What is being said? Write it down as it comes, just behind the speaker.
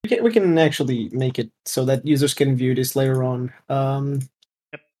we can actually make it so that users can view this later on.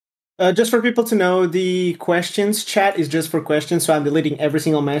 Just for people to know, the questions chat is just for questions, so I'm deleting every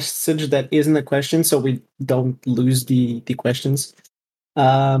single message that isn't a question, so we don't lose the questions.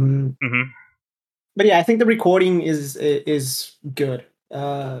 But yeah, I think the recording is good.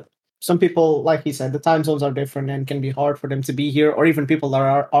 Some people, like he said, the time zones are different and can be hard for them to be here, or even people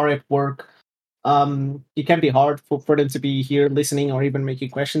that are at work. It can be hard for them to be here listening or even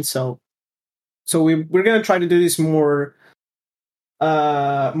making questions. So we're gonna try to do this more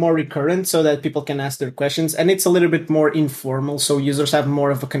recurrent so that people can ask their questions, and it's a little bit more informal, so users have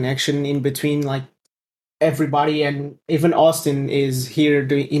more of a connection in between, like everybody, and even Austin is here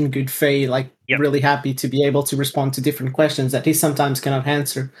doing in good faith, like really happy to be able to respond to different questions that he sometimes cannot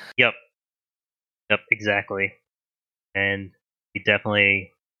answer. Yep, exactly. And we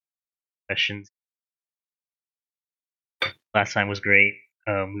definitely questions. Last time was great.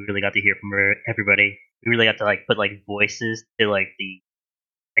 We really got to hear from everybody. We really got to like put like voices to like the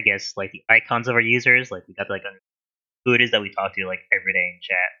icons of our users. Like we got to like understand who it is that we talk to like every day in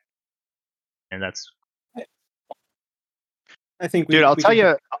chat, and that's. I think, dude, I'll tell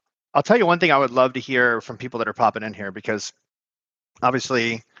you one thing I would love to hear from people that are popping in here, because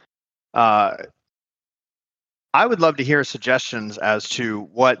obviously, I would love to hear suggestions as to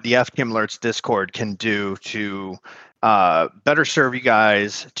what the FTM Alerts Discord can do to better serve you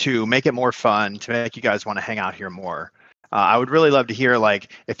guys, to make it more fun, to make you guys want to hang out here more. I would really love to hear,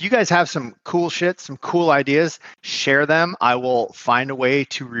 like, if you guys have some cool shit, some cool ideas, share them. I will find a way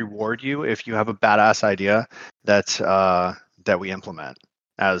to reward you if you have a badass idea that we implement.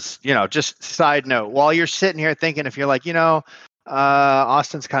 As, you know, just side note, while you're sitting here thinking, if you're like, you know,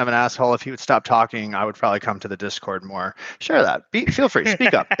 Austin's kind of an asshole, if he would stop talking, I would probably come to the Discord more. Share that. Feel free.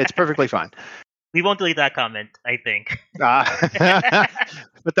 Speak up. It's perfectly fine. We won't delete that comment, I think.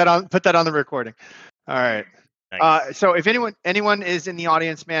 Put that on the recording. All right. Nice. So if anyone is in the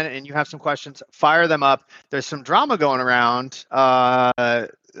audience, man, and you have some questions, fire them up. There's some drama going around that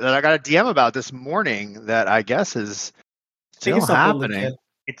I got a DM about this morning that I guess is still happening.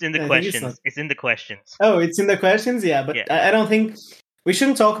 It's in the questions. It's in the questions. Oh, it's in the questions? Yeah, but yeah. I don't think we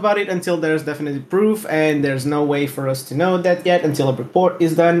shouldn't talk about it until there's definitely proof, and there's no way for us to know that yet until a report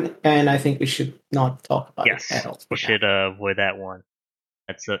is done, and I think we should not talk about it at all. We should avoid that one.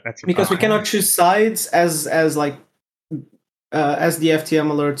 That's because we cannot choose sides as the FTM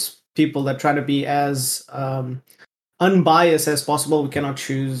Alerts people that try to be as unbiased as possible. We cannot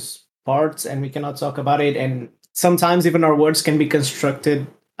choose parts, and we cannot talk about it, and sometimes even our words can be constructed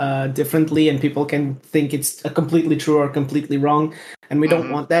differently, and people can think it's completely true or completely wrong, and we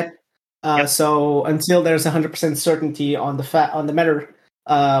don't want that. So until there's 100% certainty on the matter,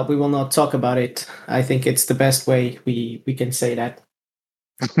 we will not talk about it. I think it's the best way we can say that.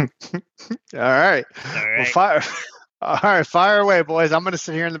 All right. Well, fire away, boys. I'm going to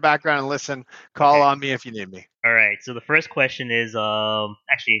sit here in the background and listen. Call on me if you need me. All right. So the first question is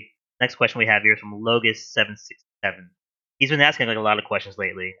actually. Next question we have here is from Logus767. He's been asking like a lot of questions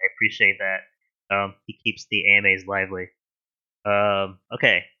lately. I appreciate that. He keeps the AMAs lively.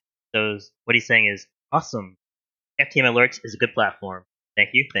 Okay. So what he's saying is, awesome. FTM Alerts is a good platform. Thank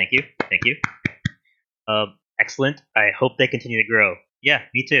you. Excellent. I hope they continue to grow. Yeah,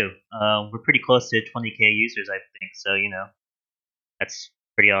 me too. We're pretty close to 20k users, I think. So, you know, that's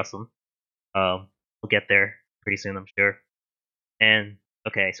pretty awesome. We'll get there pretty soon, I'm sure. And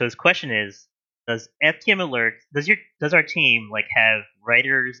okay, so his question is: does FTM Alert does our team like have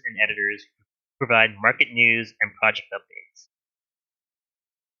writers and editors who provide market news and project updates?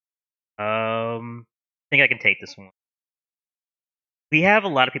 I think I can take this one. We have a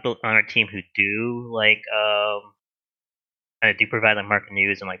lot of people on our team who do like do provide like market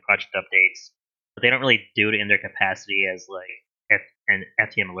news and like project updates, but they don't really do it in their capacity as like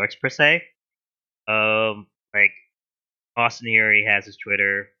FTM Alerts per se. Like Austin here, he has his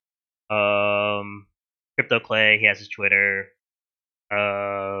Twitter. Crypto Clay, he has his Twitter.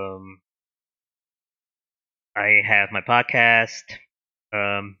 I have my podcast.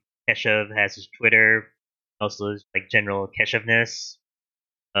 Keshav has his Twitter. Also, like general Keshavness.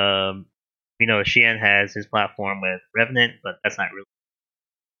 We know Sheehan has his platform with Revenant, but that's not really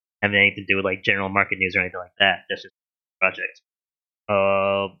having anything to do with like general market news or anything like that. That's just a project.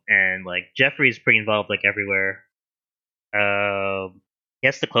 And like Jeffrey's pretty involved like everywhere. I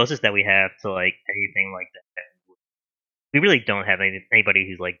guess the closest that we have to like anything like that, we really don't have anybody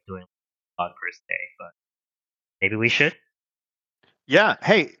who's like doing a blog per se, but maybe we should. Yeah.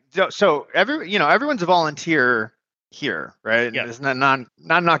 Hey, so everyone's a volunteer here, right? Yep. It's not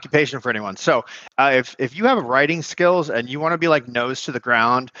an occupation for anyone. So if you have writing skills and you want to be like nose to the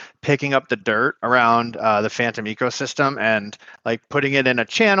ground, picking up the dirt around the Phantom ecosystem and like putting it in a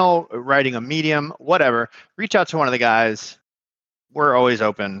channel, writing a medium, whatever, reach out to one of the guys. We're always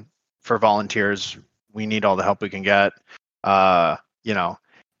open for volunteers. We need all the help we can get, you know,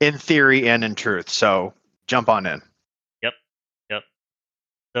 in theory and in truth. So jump on in. Yep. Yep.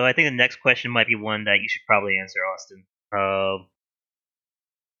 So I think the next question might be one that you should probably answer, Austin.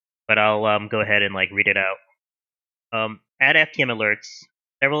 But I'll go ahead and like read it out. At FTM alerts,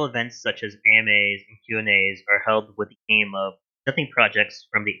 several events such as AMAs and Q&As are held with the aim of presenting projects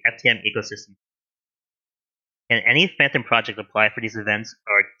from the FTM ecosystem. Can any Phantom project apply for these events,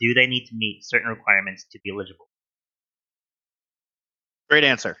 or do they need to meet certain requirements to be eligible? Great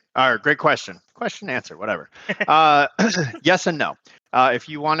answer. Or great question. Question, answer, whatever. Yes and no. If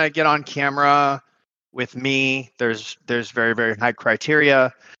you want to get on camera with me, there's very, very high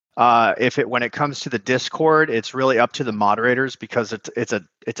criteria. When it comes to the Discord, it's really up to the moderators because it's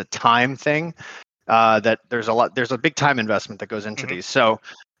a time thing. That there's a big time investment that goes into these. So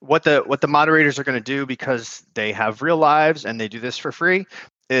what the moderators are going to do, because they have real lives and they do this for free,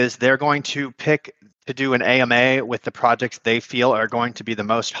 is they're going to pick to do an AMA with the projects they feel are going to be the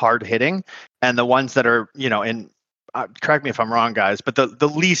most hard hitting and the ones that are, correct me if I'm wrong, guys, but the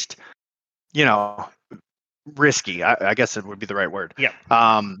least, risky, I guess it would be the right word. Yeah.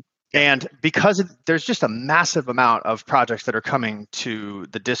 And because there's just a massive amount of projects that are coming to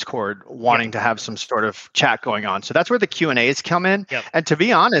the Discord wanting to have some sort of chat going on. So that's where the Q&As come in. Yep. And to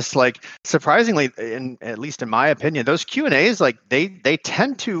be honest, like surprisingly, at least in my opinion, those Q&As, like they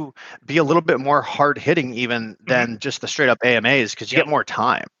tend to be a little bit more hard hitting even than just the straight up AMAs because you get more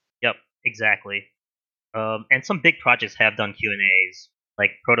time. Yep, exactly. And some big projects have done Q&As,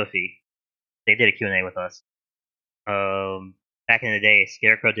 like Protophy. They did a Q&A with us. Back in the day,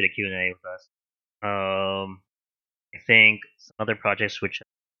 Scarecrow did a Q&A with us. I think some other projects which have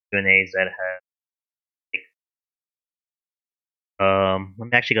Q&As that have. Let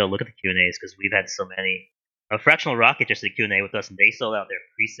me actually go look at the Q&As because we've had so many. Fractional Rocket just did a Q&A with us, and they sold out their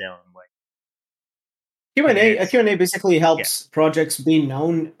pre-sale in like A Q&A basically helps projects be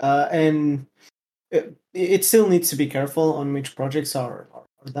known, and it still needs to be careful on which projects are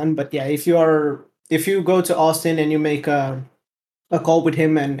done. But yeah, if you go to Austin and you make a call with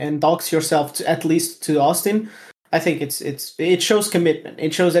him and dox yourself at least to Austin, I think it shows commitment.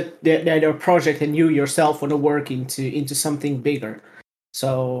 It shows that their project and you yourself want to work into something bigger.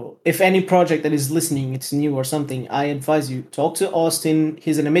 So if any project that is listening, it's new or something, I advise you talk to Austin.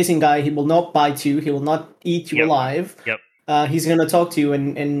 He's an amazing guy. He will not bite you. He will not eat you alive. Yep. He's going to talk to you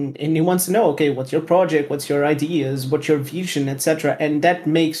and he wants to know, okay, what's your project? What's your ideas? What's your vision, etc. And that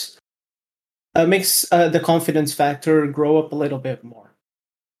makes the confidence factor grow up a little bit more.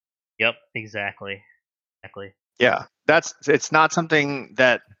 Yep, exactly. Yeah, it's not something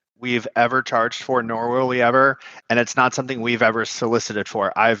that we've ever charged for, nor will we ever, and it's not something we've ever solicited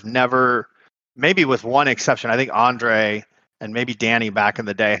for. I've never, maybe with one exception, I think Andre and maybe Danny back in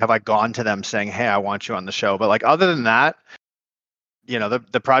the day, have I gone to them saying, "Hey, I want you on the show." But like other than that,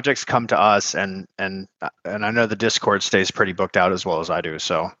 the projects come to us, and I know the Discord stays pretty booked out as well as I do.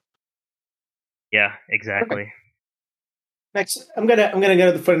 So yeah, exactly. Okay. Next, I'm gonna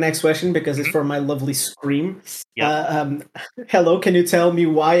go for the next question because it's for my lovely Scream. Yep. Hello, can you tell me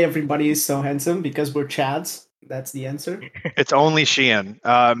why everybody is so handsome? Because we're Chads. That's the answer. It's only Sheehan.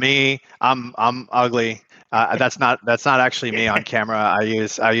 Me, I'm ugly. That's not actually me on camera. I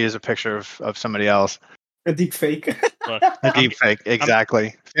use a picture of somebody else. A deep fake. Look, A deep fake,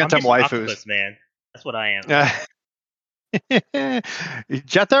 exactly. Phantom I'm just waifus. Octopus, man. That's what I am.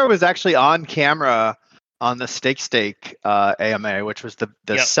 Jethro was actually on camera on the Steak AMA, which was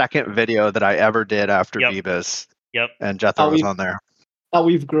the second video that I ever did after Beavis. Yep. And Jethro was on there. How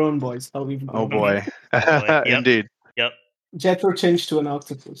we've grown, boys. How we've grown. Oh boy. Indeed. Yep. Jethro changed to an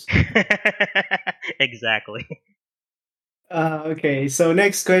octopus. Exactly. Okay, so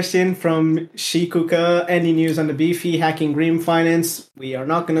next question from Shikuka. Any news on the beefy hacking Grim Finance? We are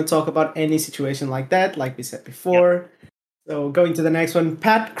not going to talk about any situation like that, like we said before. So going to the next one,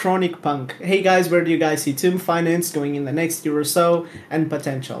 Pat Chronic Punk. Hey guys, where do you guys see Tomb Finance going in the next year or so and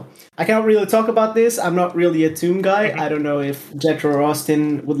potential? I cannot really talk about this. I'm not really a Tomb guy. I don't know if Jethro or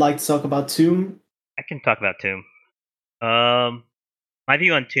Austin would like to talk about Tomb. I can talk about Tomb. My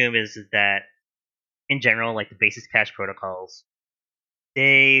view on Tomb is that in general, like the basis cache protocols,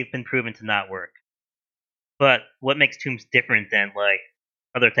 they've been proven to not work. But what makes Tombs different than like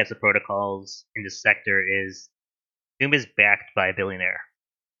other types of protocols in this sector is Tomb is backed by a billionaire.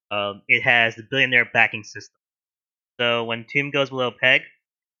 It has the billionaire backing system. So when Tomb goes below peg,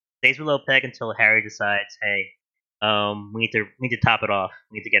 stays below peg until Harry decides, hey, we need to top it off.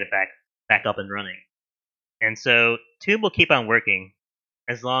 We need to get it back up and running. And so Tomb will keep on working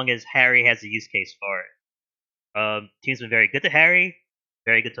as long as Harry has a use case for it. Tomb's been very good to Harry,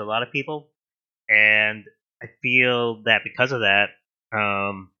 very good to a lot of people, and I feel that because of that,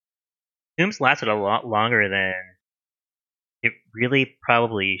 Tomb's lasted a lot longer than it really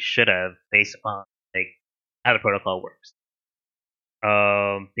probably should have, based upon like how the protocol works.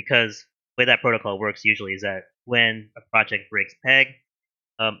 Because the way that protocol works usually is that when a project breaks peg,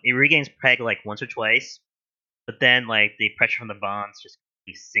 it regains peg like once or twice, but then like the pressure from the bonds just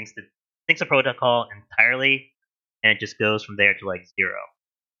sinks the protocol entirely, and it just goes from there to like zero.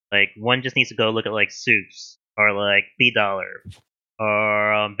 Like one just needs to go look at like Soups or like B Dollar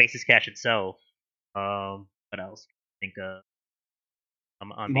or Basis Cash itself. What else? I think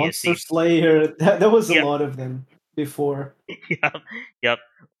on Monster BSC. Slayer. There was a Yep, lot of them before. yep, yep.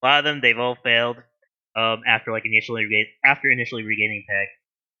 A lot of them they've all failed. After like initially regaining peg,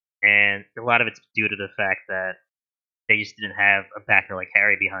 and a lot of it's due to the fact that they just didn't have a backer like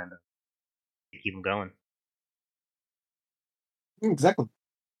Harry behind them to keep them going. Exactly.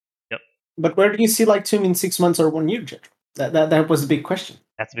 Yep, But where do you see like Tomb in 6 months or 1 year, Jeff? That was a big question.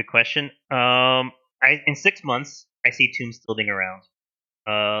 that's a big question. In 6 months, I see Tomb still being around.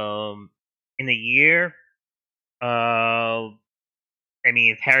 In a year, I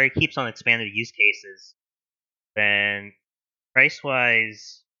mean, if Harry keeps on expanding the use cases, then price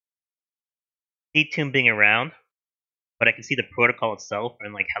wise, see Tomb being around, but I can see the protocol itself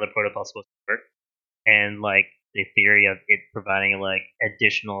and like how the protocol is supposed to work, and like the theory of it providing like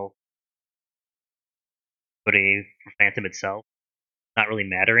additional footage for Phantom itself not really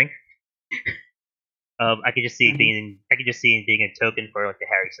mattering. I could just see it being a token for like the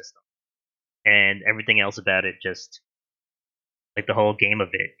Harry system, and everything else about it just like the whole game of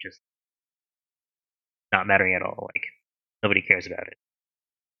it just not mattering at all. Like nobody cares about it.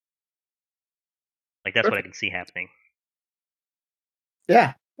 Like that's what I can see happening.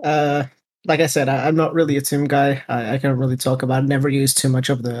 Yeah. Like I said, I'm not really a Tomb guy. I can't really talk about it. Never used too much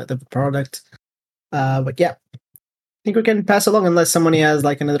of the product. But yeah, I think we can pass along unless somebody has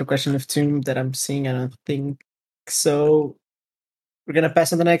like another question of Tomb that I'm seeing. I don't think so. We're gonna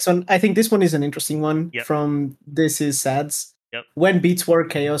pass on the next one. I think this one is an interesting one from This Is Sads. Yep. When beats were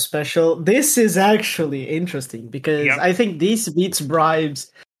chaos special. This is actually interesting because I think these beats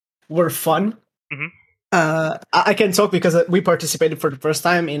bribes were fun. Mm-hmm. I can talk because we participated for the first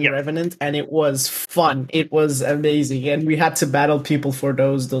time in Revenant, and it was fun. It was amazing, and we had to battle people for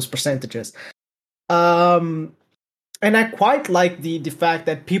those percentages. And I quite like the fact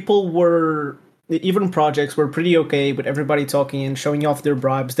that people were, even projects were pretty okay with everybody talking and showing off their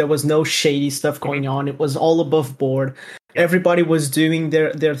bribes. There was no shady stuff going on. It was all above board. Everybody was doing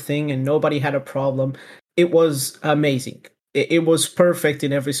their thing, and nobody had a problem. It was amazing. It was perfect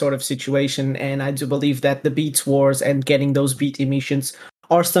in every sort of situation, and I do believe that the beats wars and getting those beat emissions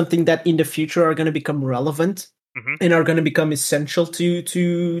are something that in the future are going to become relevant and are going to become essential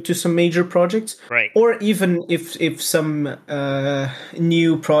to some major projects, right? Or even if some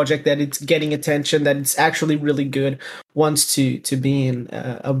new project that it's getting attention, that it's actually really good, wants to be in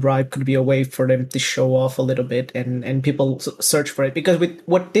a bribe, could be a way for them to show off a little bit and people search for it. Because with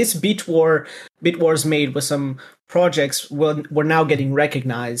what this Beat Wars made with some projects were now getting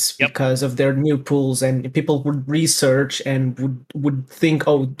recognized because of their new pools, and people would research and would think,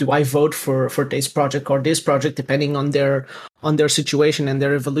 oh, do I vote for this project or this project, depending on their situation and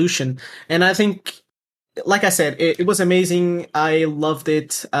their evolution. And I think, like I said, it was amazing. I loved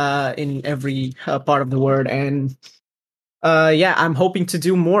it in every part of the word. And yeah, I'm hoping to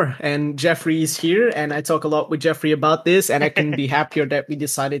do more. And Jeffrey is here, and I talk a lot with Jeffrey about this, and I can be happier that we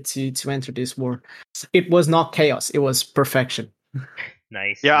decided to enter this war. It was not chaos; it was perfection.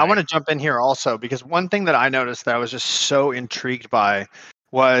 Nice. Yeah, nice. I want to jump in here also, because one thing that I noticed that I was just so intrigued by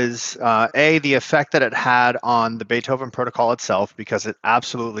was the effect that it had on the Beethoven protocol itself, because it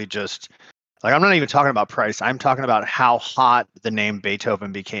absolutely just, like, I'm not even talking about price. I'm talking about how hot the name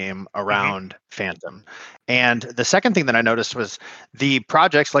Beethoven became around Phantom. And the second thing that I noticed was the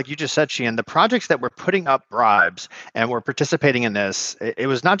projects, like you just said, Sheehan, the projects that were putting up bribes and were participating in this, it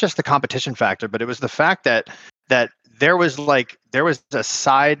was not just the competition factor, but it was the fact that there was a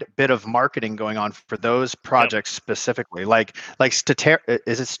side bit of marketing going on for those projects specifically. Like Statera,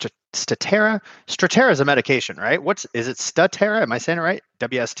 is it Statera? Statera is a medication, right? Is it Statera? Am I saying it right?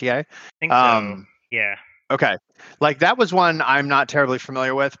 WSTA? I think so. Yeah. Okay. Like that was one I'm not terribly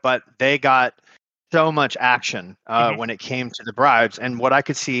familiar with, but they got so much action when it came to the bribes. And what I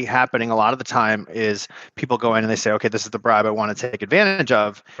could see happening a lot of the time is people go in and they say, okay, this is the bribe I want to take advantage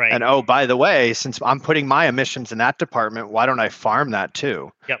of. Right. And oh, by the way, since I'm putting my emissions in that department, why don't I farm that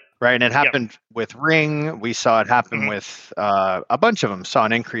too? Yep. Right. And it happened with Ring. We saw it happen with a bunch of them, saw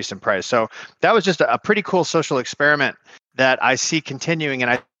an increase in price. So that was just a pretty cool social experiment that I see continuing.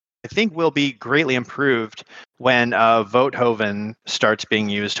 And I think will be greatly improved when Votehoven starts being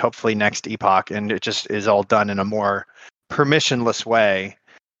used, hopefully next epoch, and it just is all done in a more permissionless way.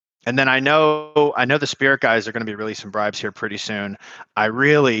 And then I know the Spirit guys are going to be releasing bribes here pretty soon. I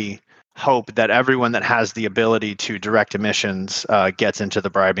really hope that everyone that has the ability to direct emissions gets into the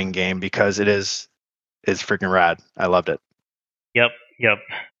bribing game, because it's freaking rad. I loved it. Yep.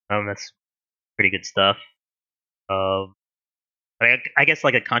 That's pretty good stuff. But I guess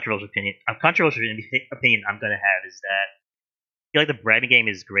like a controversial opinion I'm gonna have is that I feel like the bribing game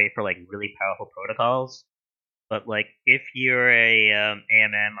is great for like really powerful protocols, but like if you're a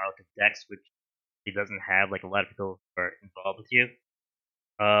AMM or like a Dex, which it doesn't have like a lot of people who are involved with you,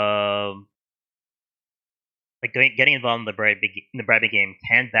 like getting involved in the bribing game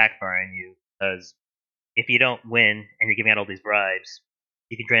can backfire on you, because if you don't win and you're giving out all these bribes,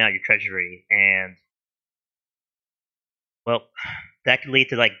 you can drain out your treasury, and well, that could lead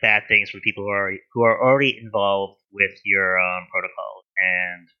to like bad things for people who are already involved with your protocol.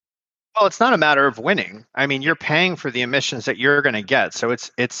 And well, it's not a matter of winning. I mean, you're paying for the emissions that you're going to get, so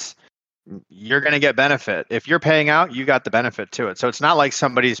it's you're going to get benefit. If you're paying out, you got the benefit to it. So it's not like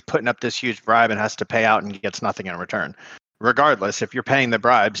somebody's putting up this huge bribe and has to pay out and gets nothing in return. Regardless, if you're paying the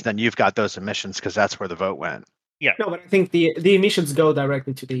bribes, then you've got those emissions because that's where the vote went. Yeah. No, but I think the emissions go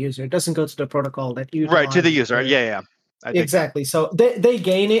directly to the user. It doesn't go to the protocol that you right to the user. Yeah. Exactly. So they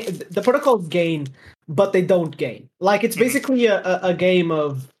gain it. The protocols gain, but they don't gain. Like it's basically a game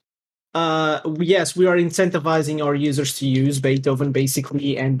of yes, we are incentivizing our users to use Beethoven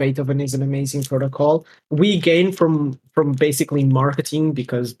basically, and Beethoven is an amazing protocol. We gain from basically marketing,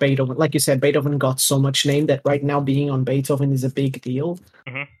 because Beethoven, like you said, Beethoven got so much name that right now being on Beethoven is a big deal.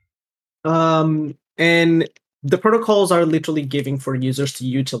 And the protocols are literally giving for users to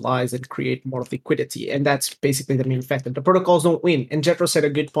utilize and create more liquidity. And that's basically the main factor. The protocols don't win. And Jetro said a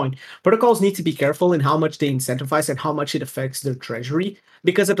good point. Protocols need to be careful in how much they incentivize and how much it affects their treasury.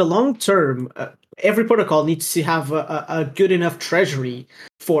 Because at the long term, every protocol needs to have a good enough treasury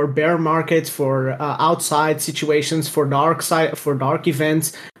for bear markets, for outside situations, for dark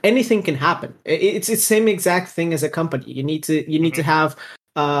events. Anything can happen. It's the same exact thing as a company. You need to have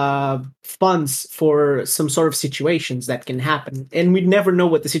funds for some sort of situations that can happen, and we never know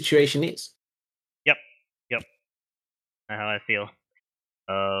what the situation is. Yep. That's how I feel.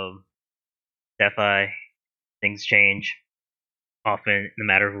 DeFi, things change often in a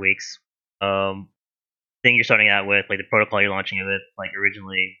matter of weeks. Thing you're starting out with, like the protocol you're launching it with, like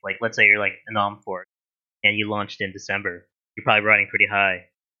originally, like let's say you're like a nom fork and you launched in December, you're probably running pretty high.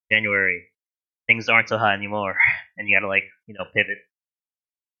 January, things aren't so high anymore, and you gotta like pivot.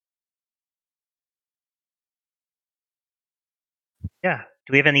 Yeah.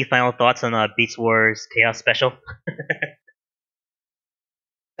 Do we have any final thoughts on Beats Wars Chaos Special?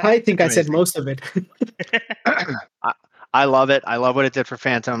 I think I said most of it. I love it. I love what it did for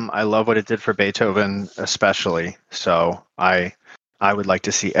Phantom. I love what it did for Beethoven, especially. So I would like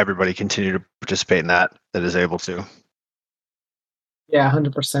to see everybody continue to participate in that is able to. Yeah,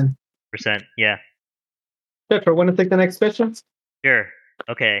 100%. Yeah. Pepper, want to take the next question? Sure.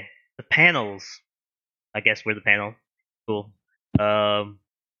 Okay. The panels. I guess we're the panel. Cool.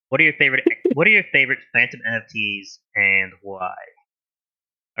 What are your favorite Phantom NFTs and why?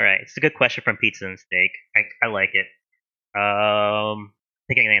 All right, it's a good question from Pizza and Steak. I like it. I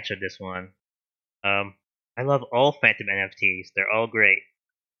think I can answer this one. I love all Phantom NFTs. They're all great.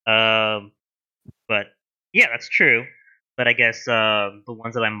 But yeah, that's true. But I guess the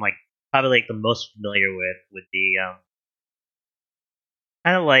ones that I'm like probably like the most familiar with would be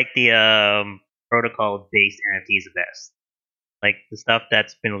kind of like the protocol based NFTs the best. Like the stuff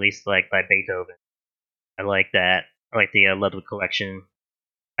that's been released like by Beethoven. I like that. I like the Ludwig collection.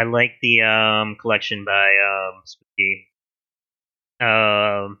 I like the collection by Spooky.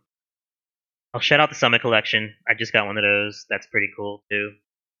 I'll shout out the Summit collection. I just got one of those. That's pretty cool too.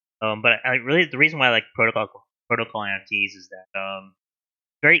 But I really the reason why I like protocol NFTs is that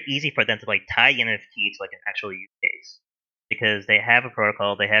very easy for them to like tie the NFT to like an actual use case, because they have a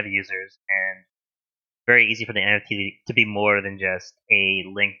protocol, they have users, and very easy for the NFT to be more than just a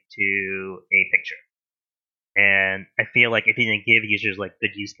link to a picture. And I feel like if you didn't give users like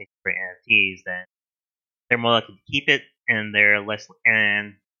good use cases for NFTs, then they're more likely to keep it, and they're less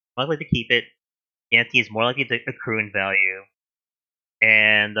and more likely to keep it, the NFT is more likely to accrue in value,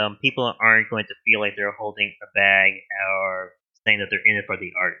 and people aren't going to feel like they're holding a bag or saying that they're in it for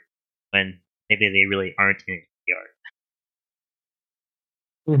the art when maybe they really aren't in it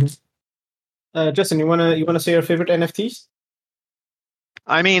for the art. Justin, you wanna say your favorite NFTs?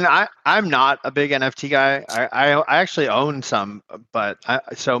 I mean, I'm not a big NFT guy. I actually own some, but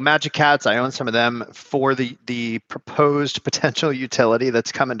so Magic Cats, I own some of them for the proposed potential utility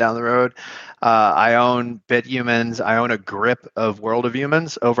that's coming down the road. I own BitHumans. I own a grip of World of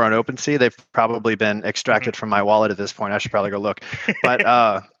Humans over on OpenSea. They've probably been extracted from my wallet at this point. I should probably go look.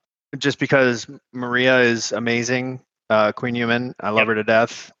 But just because Maria is amazing, Queen Human, I love her to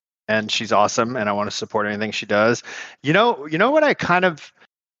death, and she's awesome, and I want to support anything she does. You know what I kind of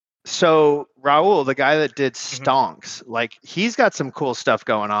so Raul, the guy that did Stonks, like he's got some cool stuff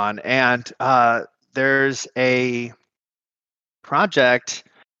going on, and there's a project.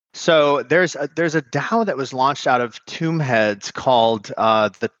 So there's a DAO that was launched out of Tombheads called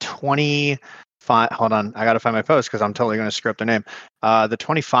the 25. Hold on, I got to find my post because I'm totally going to screw up the name. The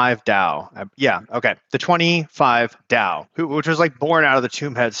 25 DAO. Yeah, okay. The 25 DAO, which was like born out of the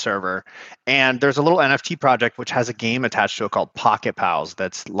Tombheads server. And there's a little NFT project which has a game attached to it called Pocket Pals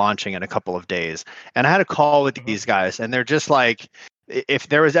that's launching in a couple of days. And I had a call with these guys, and they're just like, if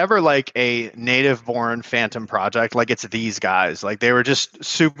there was ever like a native born phantom project, like it's these guys. Like they were just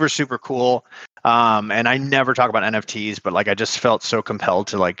super, super cool. And I never talk about NFTs, but like I just felt so compelled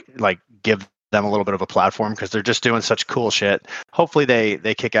to like give them a little bit of a platform because they're just doing such cool shit. Hopefully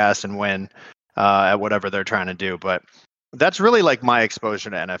they kick ass and win at whatever they're trying to do. But that's really like my exposure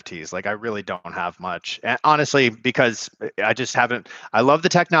to NFTs. Like I really don't have much, and honestly, because I just haven't. I love the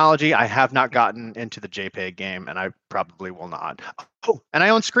technology. I have not gotten into the JPEG game, and I probably will not. Oh, and I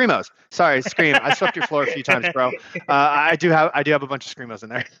own Screamos. Sorry, Scream. I swept your floor a few times, bro. I do have a bunch of Screamos in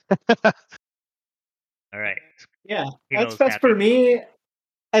there. All right. Yeah, that's for me.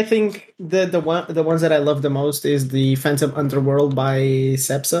 I think the ones that I love the most is the Phantom Underworld by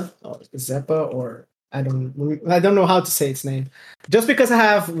Zepsa or Zeppa, or I don't know how to say its name. Just because I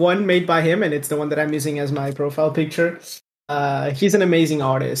have one made by him and it's the one that I'm using as my profile picture. He's an amazing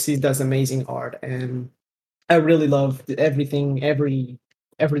artist. He does amazing art, and I really love everything, every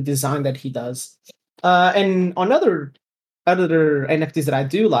design that he does. And another NFTs that I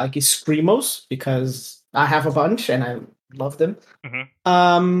do like is Screamos, because I have a bunch and I love them.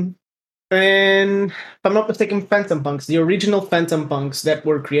 And if I'm not mistaken, Phantom Punks, the original Phantom Punks that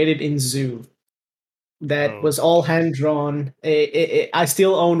were created in Zoo, that was all hand drawn. I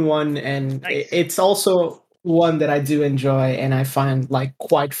still own one, and it's also one that I do enjoy, and I find like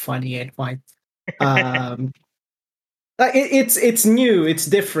quite funny and quite. It's new. It's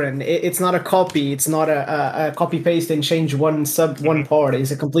different. It's not a copy. It's not a copy paste and change one part.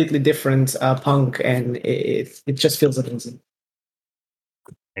 It's a completely different punk, and it just feels amazing.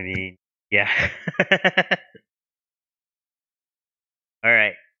 I mean, yeah. All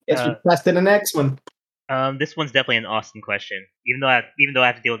right. Yes, we passed to the next one. This one's definitely an Austin question. Even though I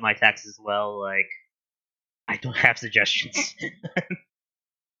have to deal with my taxes as well, like I don't have suggestions.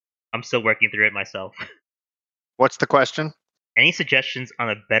 I'm still working through it myself. What's the question? Any suggestions on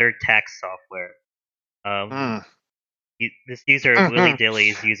a better tax software? This user Willy Dilly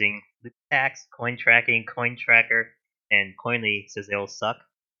is using LoopTax, Coin Tracking, Coin Tracker, and Coinly says they all suck.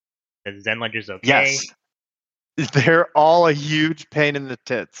 Says Zenledger's okay. Yes, they're all a huge pain in the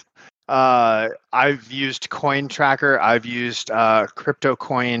tits. I've used Coin Tracker. I've used Crypto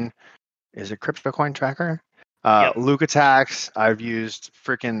Coin. Is it Crypto Coin Tracker? LucaTax. I've used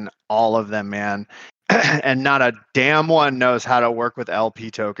freaking all of them, man. And not a damn one knows how to work with LP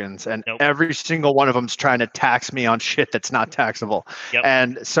tokens, and every single one of them's trying to tax me on shit that's not taxable.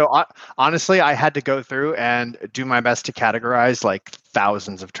 And so honestly, I had to go through and do my best to categorize like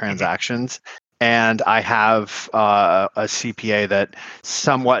thousands of transactions. And I have a CPA that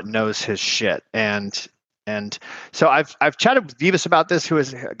somewhat knows his shit. And so I've chatted with Vivas about this, who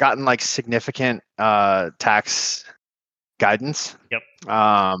has gotten like significant tax guidance.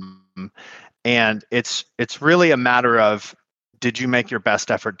 And it's really a matter of, did you make your best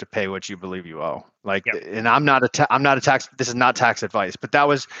effort to pay what you believe you owe? Like, and I'm not a tax. This is not tax advice, but that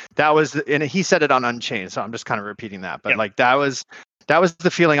was, and he said it on Unchained, so I'm just kind of repeating that. But like that was the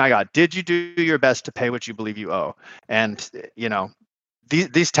feeling I got. Did you do your best to pay what you believe you owe? And you know,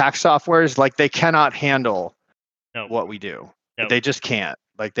 these tax softwares, like they cannot handle what we do. They just can't.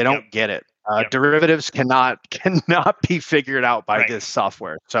 Like they don't get it. Derivatives cannot be figured out by this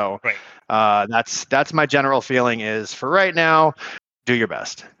software. So that's my general feeling is, for right now, do your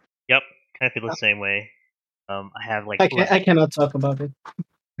best. Yep, kind of feel the same way. I have like I cannot talk about it.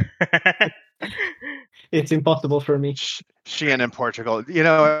 It's impossible for me. Shein in Portugal. You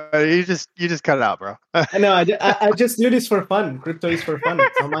just cut it out, bro. I know. I just do this for fun. Crypto is for fun.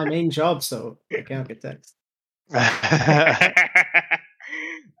 It's not my main job, so I can't get taxed. I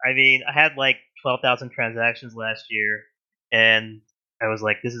mean, I had like 12,000 transactions last year, and I was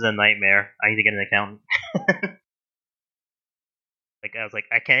like, "This is a nightmare. I need to get an accountant." Like I was like,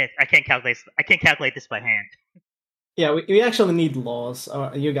 I can't calculate this by hand. Yeah, we actually need laws.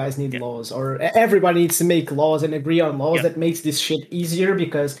 You guys need laws, or everybody needs to make laws and agree on laws that makes this shit easier.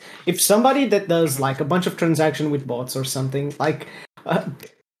 Because if somebody that does like a bunch of transaction with bots or something, like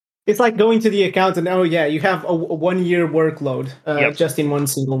it's like going to the account and you have a 1 year workload just in one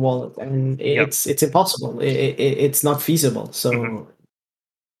single wallet, and it's impossible. It's not feasible. So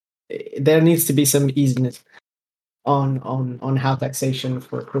there needs to be some easiness on how taxation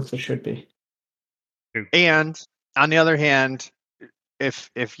for crypto should be. And on the other hand, if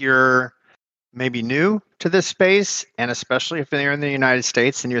you're maybe new to this space, and especially if you're in the United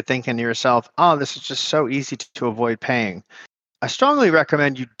States and you're thinking to yourself, "Oh, this is just so easy to avoid paying," I strongly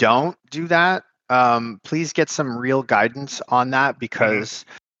recommend you don't do that. Please get some real guidance on that, because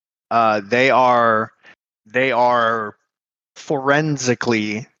they are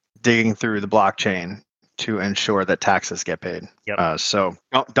forensically digging through the blockchain to ensure that taxes get paid. So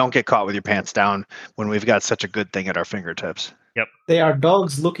don't get caught with your pants down when we've got such a good thing at our fingertips. They are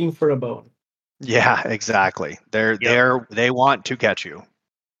dogs looking for a bone. Yeah, exactly. They want to catch you.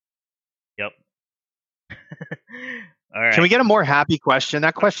 Yep. All right. Can we get a more happy question?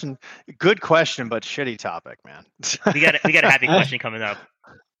 That question, good question, but shitty topic, man. we got a happy question coming up.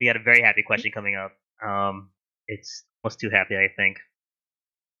 We got a very happy question coming up. It's almost too happy, I think.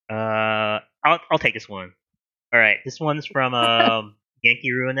 I'll take this one. All right, this one's from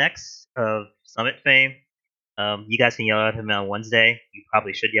Yankee Ruin X of Summit fame. You guys can yell at him on Wednesday. You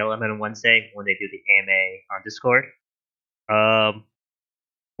probably should yell at him on Wednesday when they do the AMA on Discord.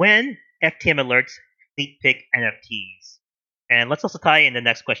 When FTM alerts fleet pick NFTs. And let's also tie in the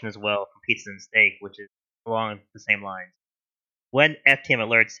next question as well from Pizza and Steak, which is along the same lines. When FTM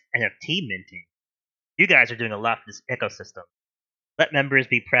alerts NFT minting, you guys are doing a lot for this ecosystem. Let members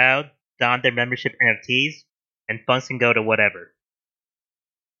be proud, don their membership NFTs, and funds can go to whatever.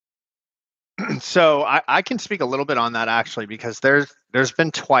 So I can speak a little bit on that, actually, because there's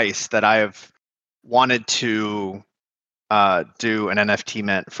been twice that I have wanted to do an NFT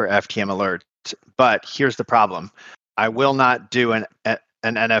mint for FTM alerts, but here's the problem: I will not do an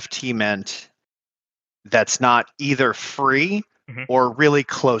NFT mint that's not either free or really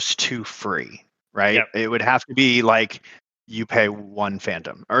close to free, right? It would have to be like you pay one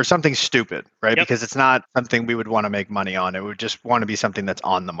Phantom or something stupid, right? Because it's not something we would want to make money on. It would just want to be something that's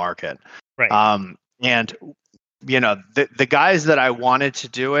on the market. Right. And the guys that I wanted to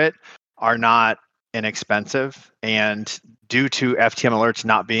do it are not inexpensive, and due to FTM alerts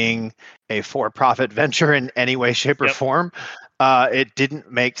not being a for-profit venture in any way, shape, or form, it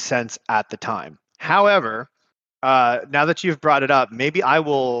didn't make sense at the time. However, now that you've brought it up, maybe I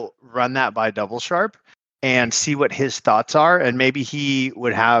will run that by Double Sharp and see what his thoughts are, and maybe he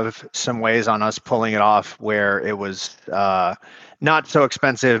would have some ways on us pulling it off where it was not so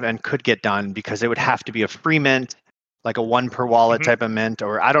expensive and could get done, because it would have to be a free mint, like a one per wallet type of mint,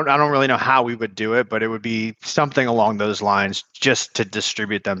 or I don't really know how we would do it, but it would be something along those lines just to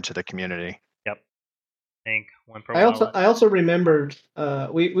distribute them to the community. I think one per wallet. I also remembered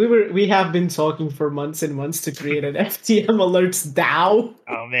we have been talking for months and months to create an FTM alerts DAO.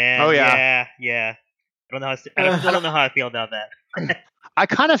 Oh man. Oh yeah. I don't know how I feel about that. I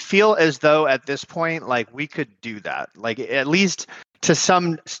kind of feel as though at this point, like, we could do that, like, at least to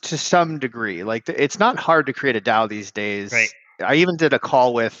some degree. Like, it's not hard to create a DAO these days. Right. I even did a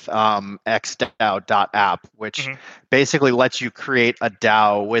call with xDAO.app, which basically lets you create a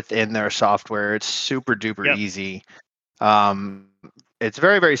DAO within their software. It's super duper easy. It's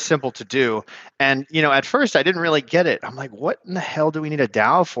very, very simple to do. And, at first I didn't really get it. I'm like, what in the hell do we need a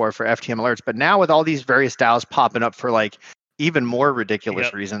DAO for FTM alerts? But now with all these various DAOs popping up for like even more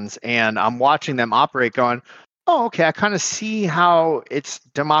ridiculous reasons, and I'm watching them operate going, oh, okay, I kind of see how it's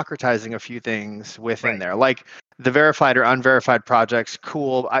democratizing a few things within there. Like the verified or unverified projects,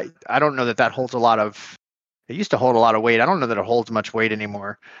 cool. I don't know that holds a lot of, it used to hold a lot of weight. I don't know that it holds much weight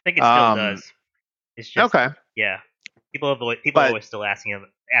anymore. I think it still does. It's just, okay. Yeah. People are always still asking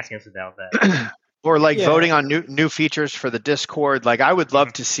us about that. Or like voting on new features for the Discord. Like, I would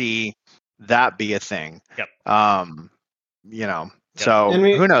love to see that be a thing. So and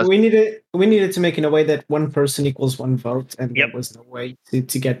who knows? We needed to make in a way that one person equals one vote, and there was no way to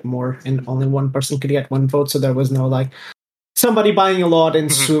get more, and only one person could get one vote. So there was no like somebody buying a lot and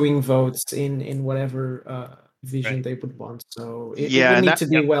Mhm. swing votes in whatever vision Right. they would want. So it Yeah, would and need that to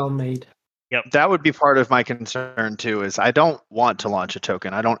be well made. that would be part of my concern too. Is I don't want to launch a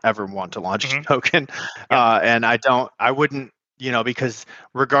token. I don't ever want to launch a Mhm. token, Yep. and I wouldn't, because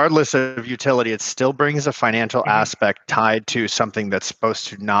regardless of utility, it still brings a financial Mhm. aspect tied to something that's supposed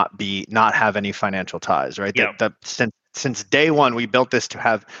to not have any financial ties, right? Yep. That since day one, we built this to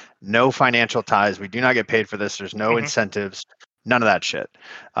have no financial ties. We do not get paid for this. There's no Mhm. incentives, none of that shit,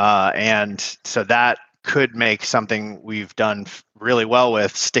 and so that could make something we've done really well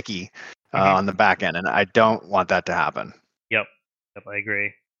with sticky Mhm. on the back end, and I don't want that to happen. Yep. Yep. I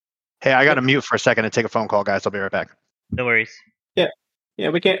agree. Hey, I got to mute for a second and take a phone call, guys. I'll be right back. No worries. Yeah. Yeah,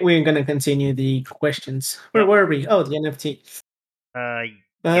 we're gonna continue the questions. Where Yep. were we? Oh, the NFT.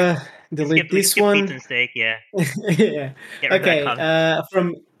 Yeah. Delete We can this skip one. pizza and steak. Yeah. Yeah. Get rid of that Okay. comment.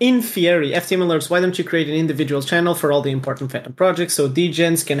 From In Fieri, FTM Alerts, why don't you create an individual channel for all the important Phantom projects so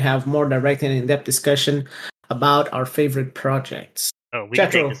DGens can have more direct and in-depth discussion about our favorite projects? Oh, we can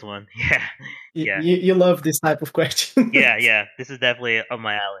take this Chatro, one. Yeah. Yeah. you love this type of question. Yeah. Yeah. This is definitely up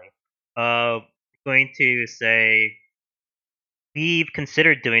my alley. Going to say we've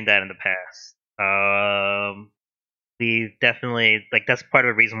considered doing that in the past. We've definitely that's part of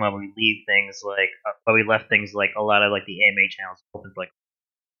the reason why we leave things why we left things like a lot of like the AMA channels open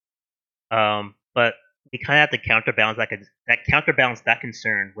but we kind of have to counterbalance that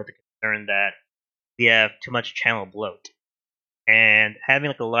concern with the concern that we have too much channel bloat, and having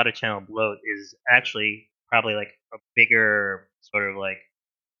like a lot of channel bloat is actually probably like a bigger sort of like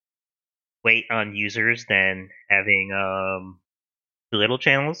weight on users than having too little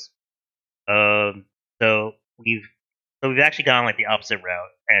channels. Um, so we've actually gone like the opposite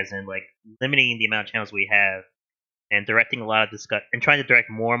route, as in like limiting the amount of channels we have and directing a lot of and trying to direct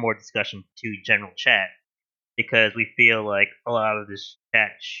more and more discussion to general chat, because we feel like a lot of this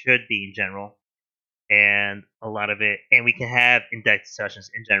chat should be in general, and a lot of it, and we can have in-depth discussions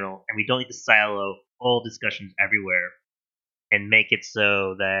in general, and we don't need to silo all discussions everywhere and make it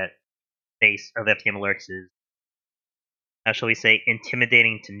so that base of FTM alerts is, how shall we say,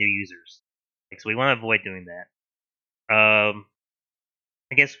 intimidating to new users. So we want to avoid doing that. I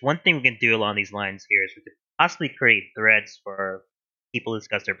guess one thing we can do along these lines here is we could possibly create threads for people to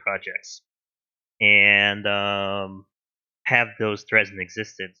discuss their projects and have those threads in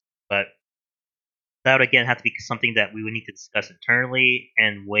existence. But that would again have to be something that we would need to discuss internally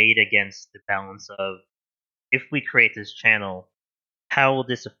and weighed against the balance of, if we create this channel, how will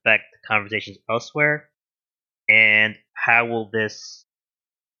this affect conversations elsewhere, and how will this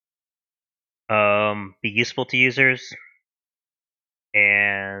be useful to users,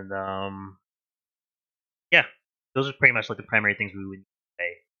 and yeah, those are pretty much like the primary things we would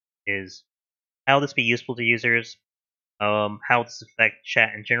say. Is how will this be useful to users? How will this affect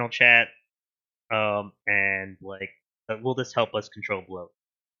chat and general chat? And will this help us control bloat?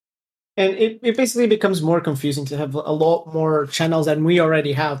 And it basically becomes more confusing to have a lot more channels than we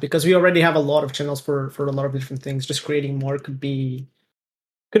already have, because we already have a lot of channels for a lot of different things. Just creating more could be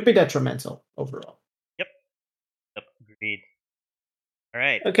detrimental overall. Yep. Agreed. All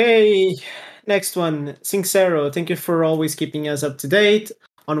right. Okay, next one. Sincero, thank you for always keeping us up to date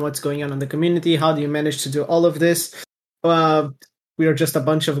on what's going on in the community. How do you manage to do all of this? We are just a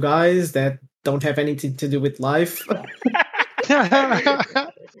bunch of guys that don't have anything to do with life. I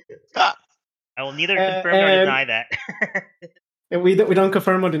will neither confirm nor deny that. And we don't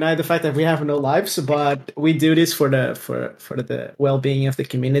confirm or deny the fact that we have no lives, but we do this for the well-being of the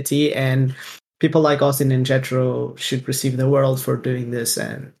community, and people like Austin and Jetro should receive the world for doing this.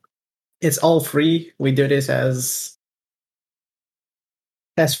 And it's all free. We do this as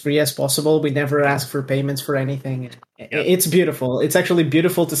free as possible. We never ask for payments for anything. Yep. It's beautiful. It's actually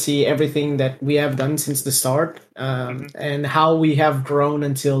beautiful to see everything that we have done since the start, and how we have grown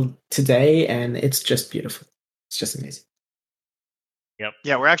until today. And it's just beautiful. It's just amazing. Yep.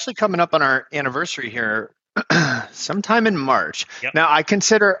 Yeah, we're actually coming up on our anniversary here sometime in March. Yep. Now I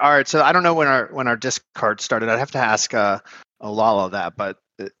consider, all right, so I don't know when our Discord started. I'd have to ask Olala that, but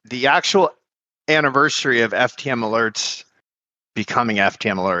the actual anniversary of FTM alerts becoming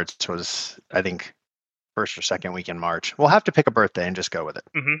FTM alerts was, I think, first or second week in March. We'll have to pick a birthday and just go with it.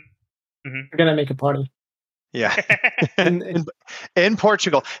 We're gonna make a party. Yeah, in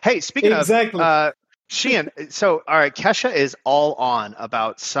Portugal. Hey, speaking exactly. of Sheehan, so all right, Kesha is all on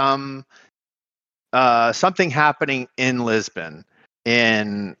about something happening in Lisbon.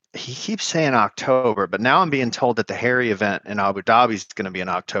 He keeps saying October, but now I'm being told that the Harry event in Abu Dhabi is going to be in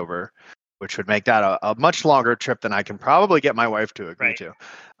October, which would make that a much longer trip than I can probably get my wife to agree to.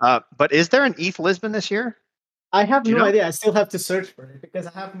 But is there an ETH Lisbon this year? I have Do you no know? idea. I still have to search for it because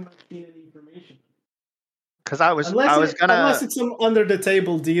I haven't seen any information. Because I was Unless gonna. it's some under the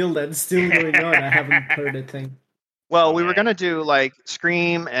table deal that's still going on. I haven't heard a thing. Well, Oh, we were man. gonna do like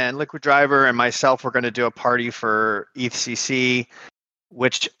Scream and Liquid Driver and myself. We're gonna do a party for ETHCC,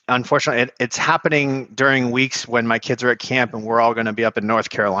 which unfortunately it's happening during weeks when my kids are at camp and we're all gonna be up in North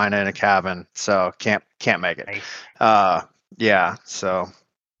Carolina in a cabin, so can't make it. Nice. Yeah. So,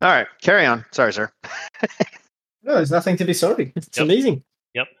 all right, carry on. Sorry, sir. No, there's nothing to be sorry. It's Yep. amazing.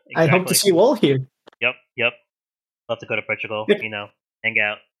 Yep. I hope to Exactly. see you all here. Yep. Love to go to Portugal. Hang out.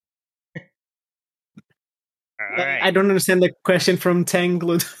 All right. I don't understand the question from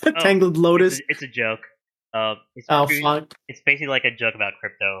Tangled Tangled Lotus. It's a joke. It's Oh, pretty- fuck. It's basically like a joke about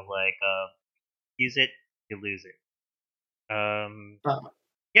crypto. Like, use it, you lose it.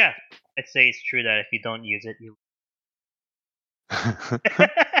 Yeah, I'd say it's true that if you don't use it, you.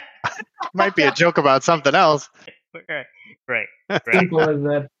 Might be a joke about something else. Right. Simple as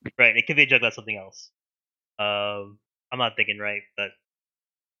that. Right. It could be a joke about something else. I'm not thinking right, but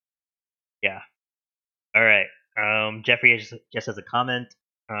yeah. All right. Jeffrey just has a comment.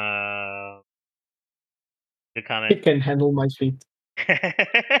 Good He comment. can handle my feet. That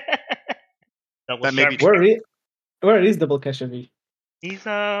may be true. Where is Double Cashev? He's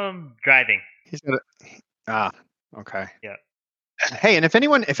driving. He's got okay. Yeah. Hey, and if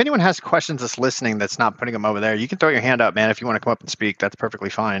anyone has questions that's listening that's not putting them over there, you can throw your hand up, man. If you want to come up and speak, that's perfectly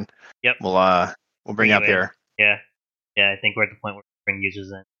fine. Yep. We'll bring you up here. Yeah. I think we're at the point where we bring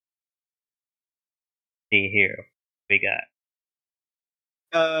users in. See here, we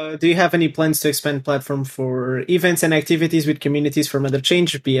got. Do you have any plans to expand platform for events and activities with communities from other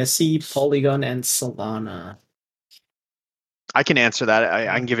chains, BSC, Polygon, and Solana? I can answer that.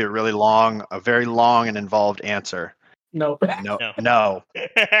 I can give you a very long and involved answer. No. No.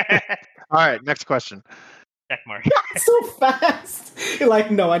 All right, next question. Check mark. So fast. You're like,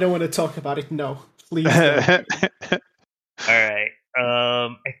 no, I don't want to talk about it. No, please. Don't. All right. I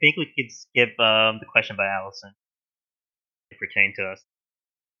think we could skip the question by Allison. It pertained to us.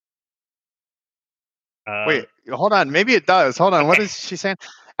 Wait, hold on. Maybe it does. Hold on. What is she saying?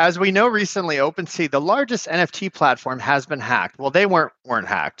 As we know recently, OpenSea, the largest NFT platform, has been hacked. Well, they weren't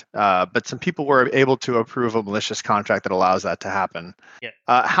hacked, but some people were able to approve a malicious contract that allows that to happen. Yeah.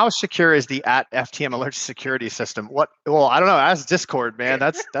 How secure is the @FTM alert security system? Well, I don't know. Ask Discord, man.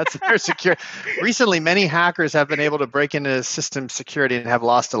 That's very secure. Recently, many hackers have been able to break into system security and have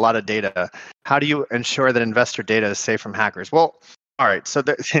lost a lot of data. How do you ensure that investor data is safe from hackers? Well, all right, so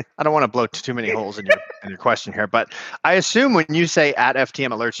I don't want to blow too many holes in your question here, but I assume when you say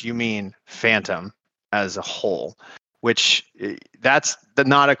 @FTM alerts, you mean Phantom as a whole, which that's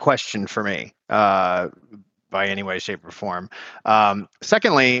not a question for me by any way, shape, or form.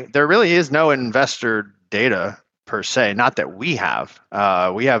 Secondly, there really is no investor data per se, not that we have.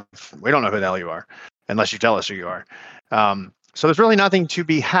 We don't know who the hell you are unless you tell us who you are. So there's really nothing to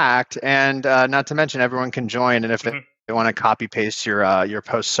be hacked, and not to mention everyone can join, and if they want to copy paste your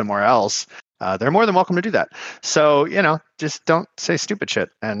post somewhere else, they're more than welcome to do that. So just don't say stupid shit,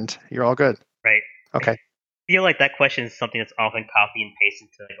 and you're all good. Right. Okay. I feel like that question is something that's often copy and pasted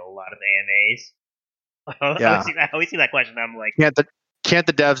to like a lot of AMAs. Yeah. I always see that question. I'm like, can't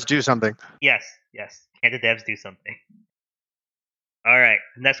the devs do something? Yes. Can't the devs do something? All right.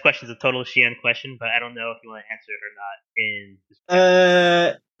 The next question is a total Xian question, but I don't know if you want to answer it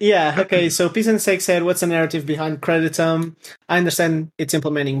or not. Yeah. Okay. So Peace and Sake said, "What's the narrative behind Creditum? I understand it's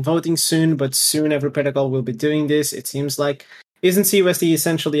implementing voting soon, but soon every protocol will be doing this. It seems like isn't CUSD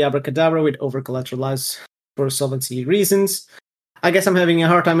essentially abracadabra with over collateralized for solvency reasons? I guess I'm having a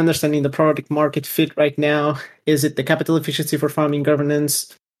hard time understanding the product market fit right now. Is it the capital efficiency for farming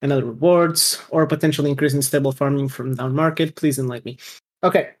governance and other rewards, or potentially increasing stable farming from down market? Please enlighten me."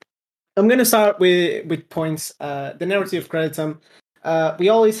 Okay, I'm going to start with points. The narrative of Creditum. We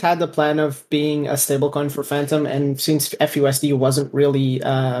always had the plan of being a stablecoin for Phantom, and since FUSD wasn't really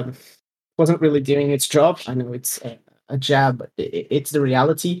doing its job, I know it's a jab, but it's the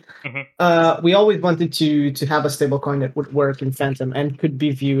reality. Mm-hmm. We always wanted to have a stablecoin that would work in Phantom and could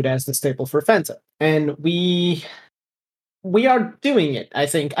be viewed as the staple for Phantom, and we are doing it. I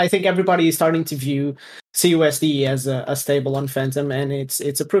think everybody is starting to view CUSD as a stable on Phantom, and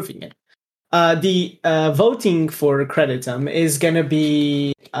it's approving it. The voting for Creditum is going to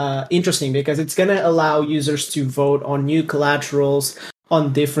be interesting because it's going to allow users to vote on new collaterals,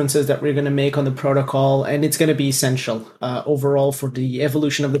 on differences that we're going to make on the protocol, and it's going to be essential overall for the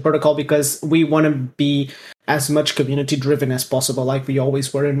evolution of the protocol because we want to be as much community driven as possible, like we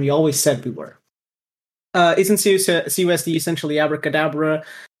always were and we always said we were. Isn't CUSD essentially abracadabra?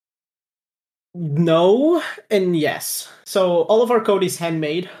 No and yes. So all of our code is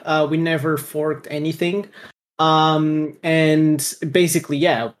handmade. We never forked anything. And basically,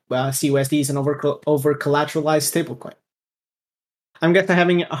 yeah, CUSD is an over collateralized stablecoin. I'm guessing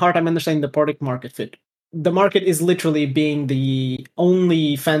having a hard time understanding the product market fit. The market is literally being the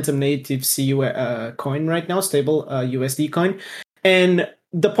only Phantom native CU coin right now, stable USD coin. And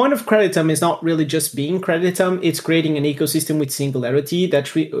the point of Creditum is not really just being Creditum, it's creating an ecosystem with Singularity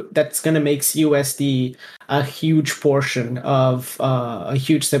that's going to make USD a huge portion of a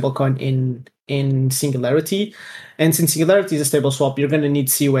huge stablecoin in Singularity. And since Singularity is a stable swap, you're going to need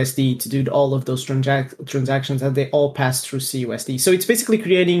CUSD to do all of those transactions, and they all pass through CUSD. So it's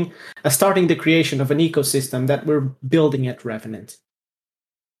basically starting the creation of an ecosystem that we're building at Revenant.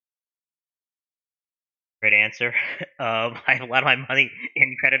 Great answer. I have a lot of my money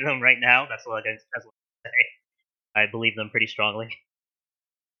in Creditum right now. That's what I say. I believe them pretty strongly.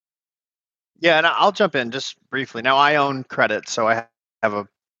 Yeah, and I'll jump in just briefly. Now, I own credit, so I have a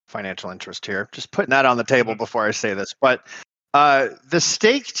financial interest here. Just putting that on the table before I say this. But the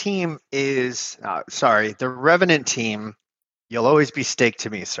stake team is, the Revenant team. You'll always be stake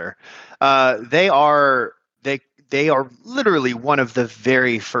to me, sir. They are literally one of the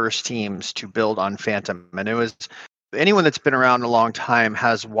very first teams to build on Phantom, and it was anyone that's been around a long time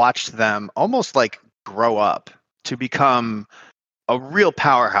has watched them almost like grow up to become a real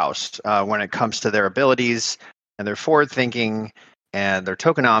powerhouse when it comes to their abilities and their forward thinking and their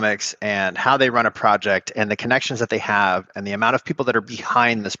tokenomics and how they run a project and the connections that they have and the amount of people that are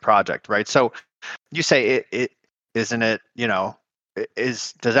behind this project, right? So you say it isn't it,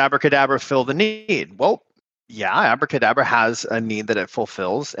 does Abracadabra fill the need? Well, yeah, Abracadabra has a need that it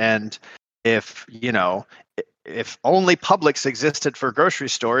fulfills. And if only Publix existed for grocery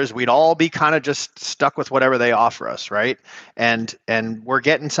stores, we'd all be kind of just stuck with whatever they offer us, right? And we're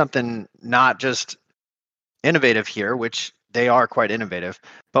getting something not just innovative here, which they are quite innovative,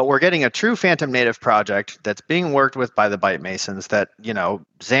 but we're getting a true Phantom native project that's being worked with by the Byte Masons that,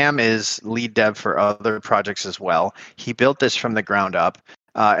 Zam is lead dev for other projects as well. He built this from the ground up.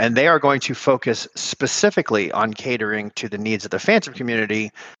 And they are going to focus specifically on catering to the needs of the Phantom community,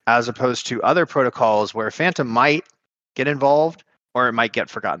 as opposed to other protocols where Phantom might get involved or it might get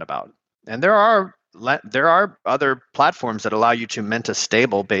forgotten about. And there are other platforms that allow you to mint a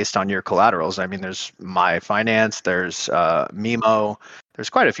stable based on your collaterals. I mean, there's My Finance, there's Mimo, there's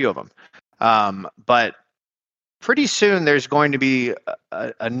quite a few of them. But pretty soon there's going to be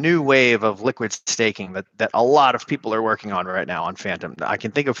a new wave of liquid staking that a lot of people are working on right now on Phantom. I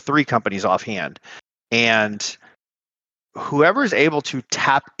can think of 3 companies offhand. And whoever's able to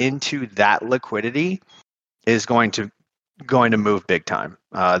tap into that liquidity is going to move big time.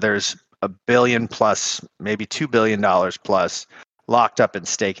 There's $1 billion plus, maybe $2 billion plus locked up in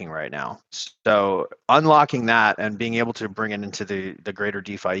staking right now. So unlocking that and being able to bring it into the greater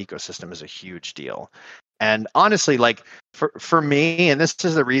DeFi ecosystem is a huge deal. And honestly, like for me, and this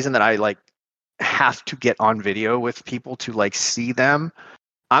is the reason that I have to get on video with people to see them.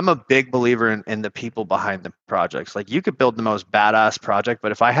 I'm a big believer in the people behind the projects. Like, you could build the most badass project,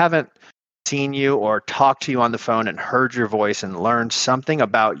 but if I haven't seen you or talked to you on the phone and heard your voice and learned something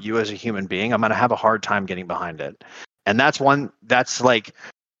about you as a human being, I'm going to have a hard time getting behind it. And that's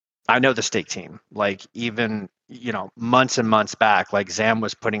I know the stake team, even, months and months back, Zam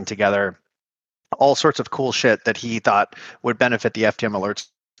was putting together all sorts of cool shit that he thought would benefit the FTM alerts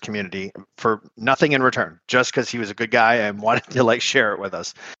community for nothing in return, just because he was a good guy and wanted to share it with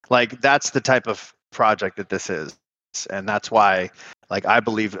us. That's the type of project that this is. And that's why I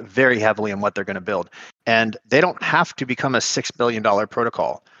believe very heavily in what they're going to build. And they don't have to become a $6 billion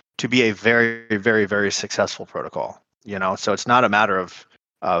protocol to be a very, very, very successful protocol. So it's not a matter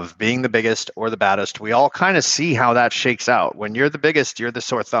of being the biggest or the baddest. We all kind of see how that shakes out. When you're the biggest, you're the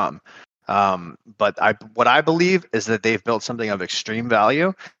sore thumb. But what I believe is that they've built something of extreme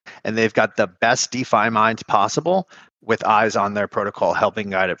value, and they've got the best DeFi minds possible with eyes on their protocol, helping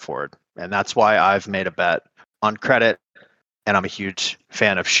guide it forward. And that's why I've made a bet on credit, and I'm a huge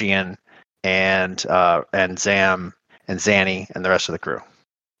fan of Sheehan and Zam and Zanny and the rest of the crew.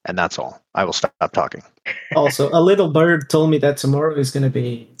 And that's all. I will stop talking. Also, a little bird told me that tomorrow is gonna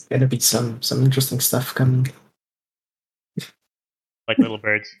be some interesting stuff coming. Like little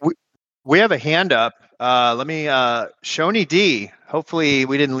birds. We have a hand up. Let me, Shoni D. Hopefully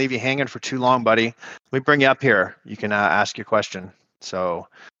we didn't leave you hanging for too long, buddy. Let me bring you up here. You can ask your question. So,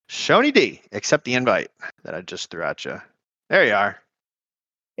 Shoni D, accept the invite that I just threw at you. There you are.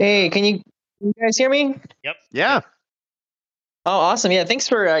 Hey, can you guys hear me? Yep. Yeah. Oh, awesome. Yeah, thanks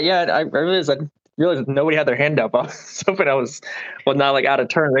for, I realized I realized nobody had their hand up. I was hoping I was not like out of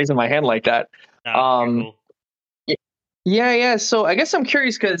turn raising my hand like that. No, you're cool. Yeah. So I guess I'm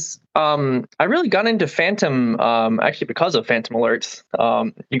curious because I really got into Phantom actually because of Phantom Alerts.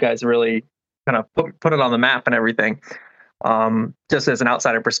 You guys really kind of put it on the map and everything. Just as an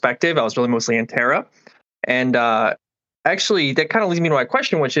outsider perspective, I was really mostly in Terra, and actually that kind of leads me to my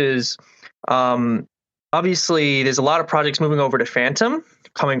question, which is obviously there's a lot of projects moving over to Phantom,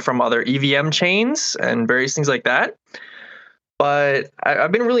 coming from other EVM chains and various things like that. But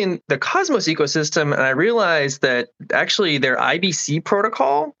I've been really in the Cosmos ecosystem, and I realized that actually their IBC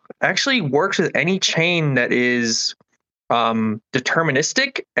protocol actually works with any chain that is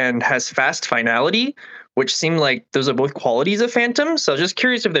deterministic and has fast finality, which seem like those are both qualities of Phantom. So just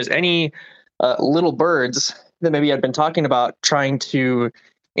curious if there's any little birds that maybe I've been talking about trying to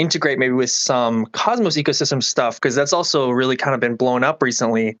integrate maybe with some Cosmos ecosystem stuff, because that's also really kind of been blown up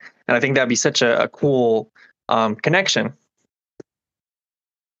recently. And I think that'd be such a cool connection.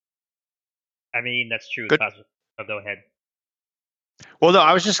 I mean, that's true. Good. Oh, go ahead. Well, no,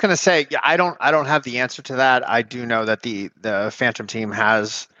 I was just going to say, yeah, I don't have the answer to that. I do know that the Phantom team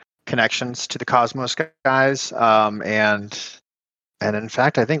has connections to the Cosmos guys, and in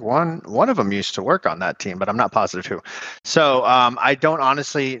fact, I think one of them used to work on that team, but I'm not positive who. So I don't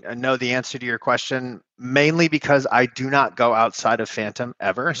honestly know the answer to your question, mainly because I do not go outside of Phantom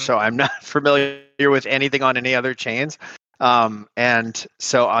ever, so I'm not familiar with anything on any other chains. And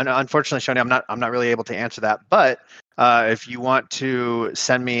so unfortunately, Shoni, I'm not really able to answer that. But if you want to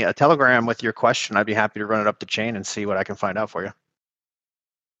send me a telegram with your question, I'd be happy to run it up the chain and see what I can find out for you.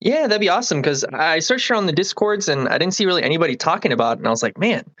 Yeah, that'd be awesome, because I searched around the Discords and I didn't see really anybody talking about it. And I was like,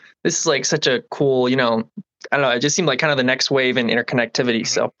 man, this is like such a cool, I don't know, it just seemed like kind of the next wave in interconnectivity.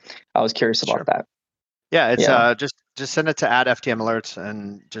 So I was curious about that. Yeah, it's just send it to @FTM alerts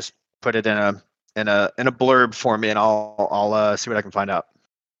and just put it in a blurb for me, and I'll see what I can find out.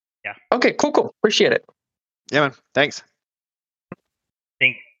 Yeah. Okay, cool. Appreciate it. Yeah, man. Thanks. I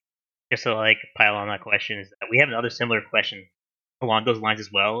think just to like pile on that question is that we have another similar question along those lines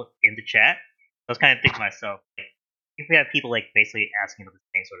as well in the chat. I was kind of thinking to myself, like, if we have people like basically asking about the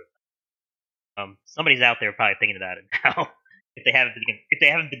same sort of thing, somebody's out there probably thinking about it now if they haven't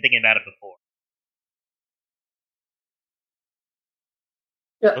been thinking about it before.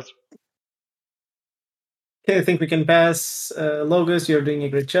 Yeah. Okay, I think we can pass. Logos, you're doing a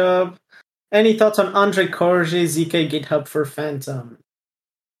great job. Any thoughts on Andre Corge ZK GitHub for Phantom?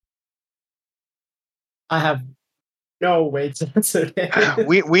 I have no way to answer that.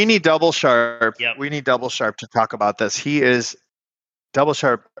 we need Double Sharp. Yep. We need Double Sharp to talk about this. He is Double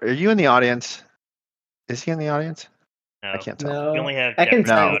Sharp. Are you in the audience? Is he in the audience? No. I can't tell. No. We only have I can Jeff in the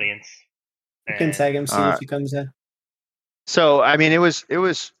tag audience. You can tag him, see if he comes in. So I mean, it was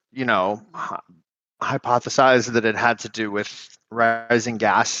hypothesized that it had to do with rising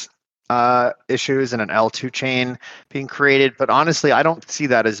gas issues and an L2 chain being created, but honestly, I don't see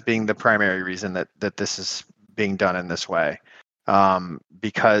that as being the primary reason that this is being done in this way.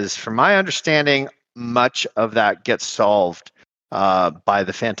 Because from my understanding, much of that gets solved by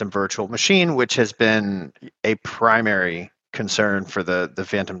the Phantom virtual machine, which has been a primary concern for the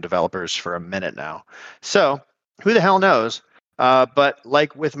Phantom developers for a minute now. So who the hell knows? But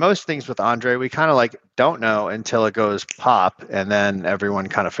like with most things with Andre, we kind of like don't know until it goes pop, and then everyone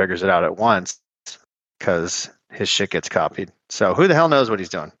kind of figures it out at once because his shit gets copied. So who the hell knows what he's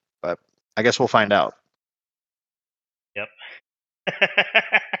doing? But I guess we'll find out. Yep.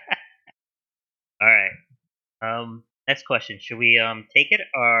 All right. Next question. Should we take it,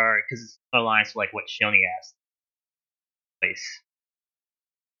 or because it's aligns to like what Shoni asked? Place.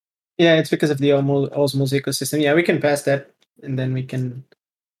 Yeah, it's because of the Osmos ecosystem. Yeah, we can pass that, and then we can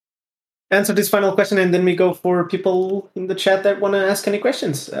answer this final question, and then we go for people in the chat that want to ask any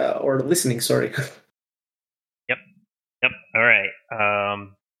questions or listening. Sorry. Yep. All right.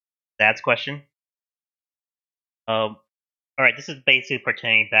 That's question. All right. This is basically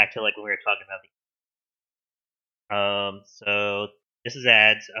pertaining back to like when we were talking about the. So this is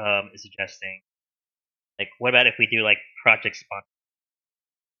ads. Is suggesting like, what about if we do like project sponsor,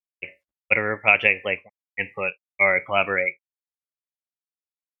 like, whatever project like input or collaborate.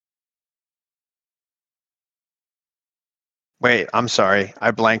 Wait, I'm sorry.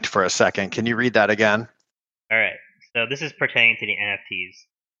 I blanked for a second. Can you read that again? All right. So this is pertaining to the NFTs.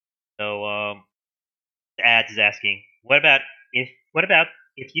 So the ads is asking, what about if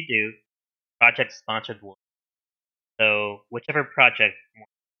you do project sponsored work? So whichever project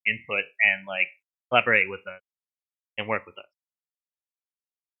wants input and like collaborate with us and work with us.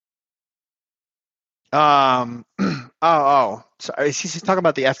 So is he talking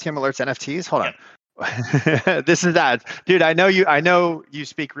about the FTM alerts NFTs? Hold Yep. on. This is that, dude. I know you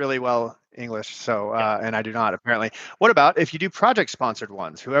speak really well English, so and I do not apparently. What about if you do project sponsored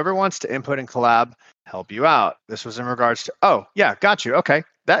ones? Whoever wants to input and collab, help you out. This was in regards to. Oh yeah, got you. Okay,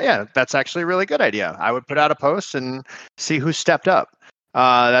 that's actually a really good idea. I would put out a post and see who stepped up.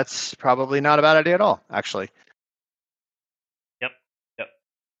 That's probably not a bad idea at all, actually. Yep.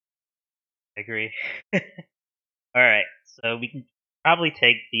 I agree. All right, so we can probably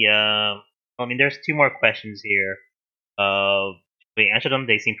take the. I mean, there's 2 more questions here. We answer them.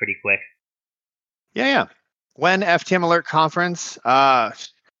 They seem pretty quick. Yeah. When FTM Alert Conference?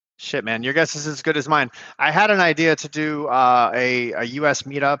 Shit, man, your guess is as good as mine. I had an idea to do a US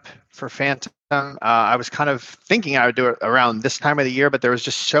meetup for Phantom. I was kind of thinking I would do it around this time of the year, but there was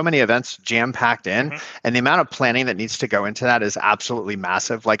just so many events jam packed in, and the amount of planning that needs to go into that is absolutely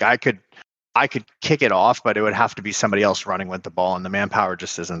massive. Like I could kick it off, but it would have to be somebody else running with the ball, and the manpower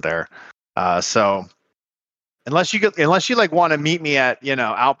just isn't there. So unless you like want to meet me at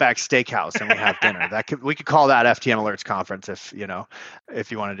Outback Steakhouse and we have dinner, we could call that FTM Alerts Conference if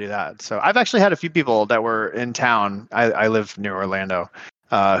you want to do that. So I've actually had a few people that were in town. I live near Orlando,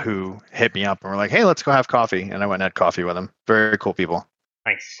 who hit me up and were like, "Hey, let's go have coffee," and I went and had coffee with them. Very cool people.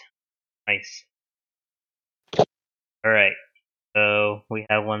 Nice. All right, so we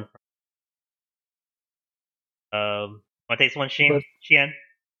have one. Want to take this one, Xian?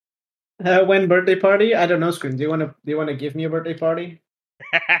 When birthday party? I don't know, Scream. Do you want to give me a birthday party?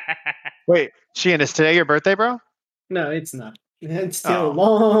 Wait, Sheehan, is today your birthday, bro? No, it's not. It's still a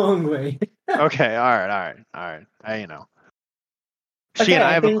long way. Okay, all right. Okay, Sheehan,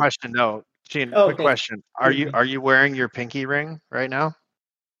 I have a question. No, Sheehan, quick question. Are you wearing your pinky ring right now?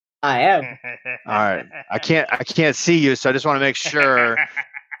 I am. All right. I can't see you, so I just want to make sure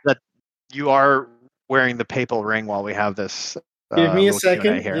that you are wearing the papal ring while we have this. Give me a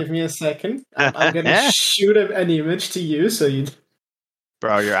second. I'm gonna shoot an image to you so you.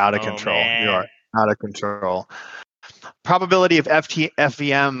 Bro, you're out of control. Man. You are out of control. Probability of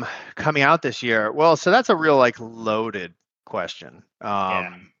FVM coming out this year. Well, so that's a real loaded question. I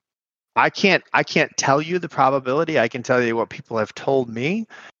can't tell you the probability. I can tell you what people have told me,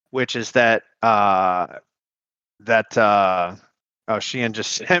 which is that Sheehan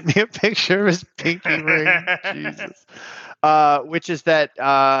just sent me a picture of his pinky ring. Jesus. Which is that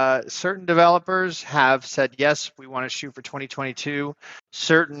certain developers have said, yes, we want to shoot for 2022.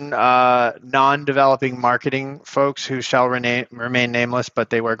 Certain non-developing marketing folks who shall remain nameless, but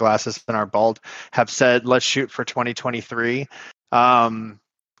they wear glasses and are bald, have said, let's shoot for 2023. And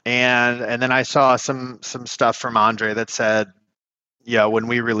then I saw some stuff from Andre that said, yeah, when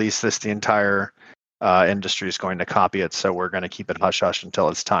we release this, the entire industry is going to copy it, so we're going to keep it hush hush until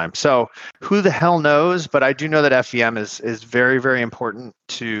it's time. So who the hell knows? But I do know that FVM is very, very important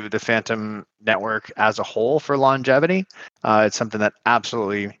to the Phantom network as a whole for longevity. It's something that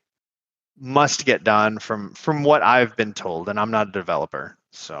absolutely must get done from what I've been told, and I'm not a developer.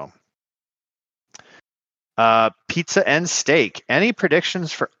 So pizza and steak. Any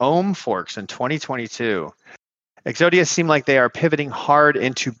predictions for Ohm forks in 2022? Exodia seem like they are pivoting hard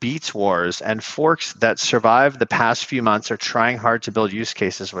into Beats Wars, and forks that survived the past few months are trying hard to build use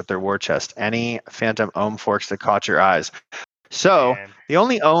cases with their war chest. Any Phantom Ohm forks that caught your eyes? So the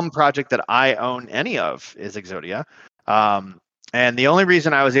only Ohm project that I own any of is Exodia, and the only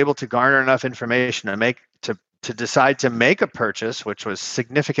reason I was able to garner enough information to decide to make a purchase, which was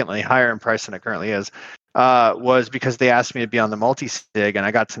significantly higher in price than it currently is, was because they asked me to be on the multi-sig, and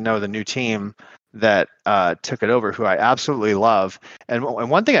I got to know the new team that took it over, who I absolutely love. And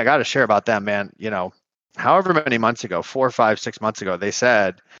one thing I got to share about them, man, however many months ago, 4, 5, 6 months ago, they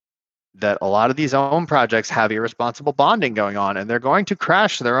said that a lot of these own projects have irresponsible bonding going on, and they're going to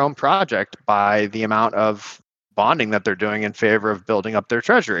crash their own project by the amount of bonding that they're doing in favor of building up their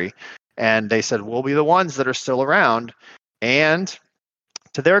treasury. And they said, we'll be the ones that are still around. And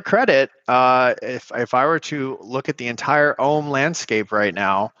to their credit, if I were to look at the entire Ohm landscape right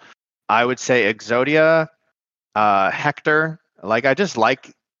now, I would say Exodia, Hector. I just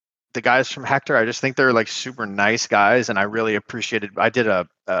like the guys from Hector. I just think they're super nice guys, and I really appreciated. I did a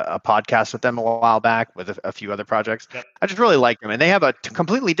podcast with them a while back with a few other projects. Yep. I just really like them, and they have a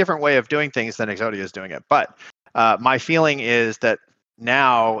completely different way of doing things than Exodia is doing it. But my feeling is that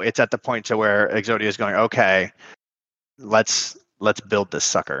now it's at the point to where Exodia is going, okay, let's build this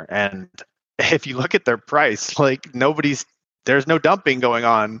sucker. And if you look at their price, there's no dumping going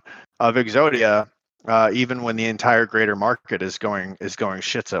on of Exodia, even when the entire greater market is going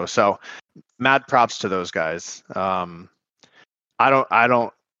shitso. So mad props to those guys. I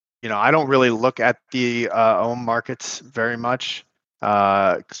don't I don't really look at the ohm markets very much.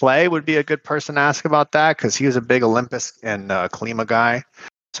 Clay would be a good person to ask about that because he was a big Olympus and Klima guy,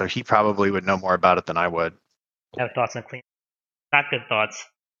 so he probably would know more about it than I would. I have thoughts on clean. Not good thoughts.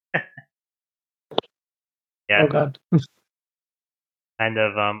 Yeah. Oh god. Kind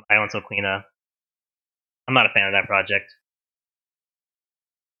of. I own some Cleana. I'm not a fan of that project.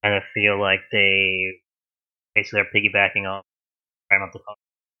 And I feel like they basically are piggybacking off environmental policy.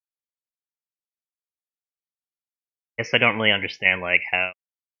 I guess I don't really understand like how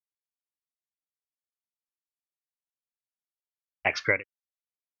tax credit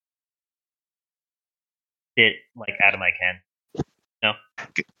fit like out of my can. No,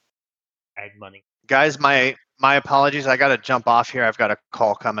 I had money. Guys, my apologies. I got to jump off here. I've got a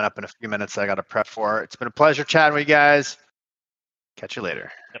call coming up in a few minutes that I got to prep for. It's been a pleasure chatting with you guys. Catch you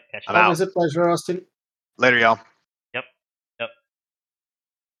later. Yep, catch I'm you. out. Always a pleasure, Austin. Later, y'all. Yep.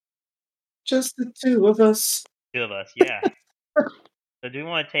 Just the two of us. Two of us. Yeah. So do we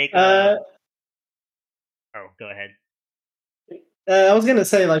want to take? Uh, Oh, go ahead. I was gonna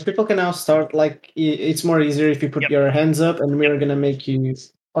say, like, people can now start. Like, it's more easier if you put Yep. your hands up, and we're gonna make you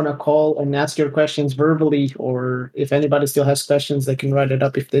on a call and ask your questions verbally, or if anybody still has questions, they can write it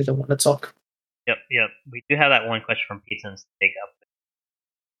up if they don't want to talk. Yep. We do have that one question from Pizza to take up.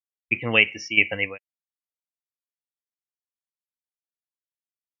 We can wait to see if anybody.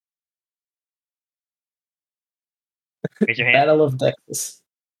 Raise your hand. Battle of Texas.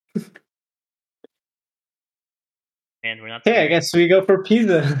 And we're not. Hey, I guess we go for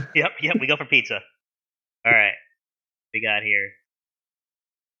pizza. Yep. We go for pizza. All right. We got here.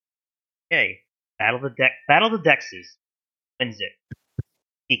 Okay. Battle of the Dexes. Wins it.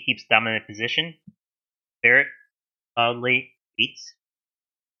 He keeps dominant position. Spirit loudly beats.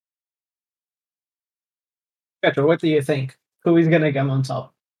 Petra, what do you think? Who is gonna come on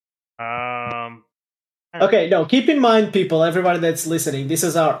top? I don't Okay, no. Keep in mind, people, everybody that's listening, this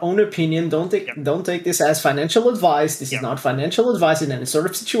is our own opinion. Don't take Yep. don't take this as financial advice. This Yep. is not financial advice in any sort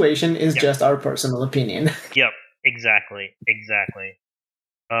of situation. It's Yep. just our personal opinion. Yep, exactly.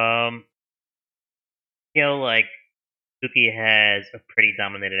 Like Suki has a pretty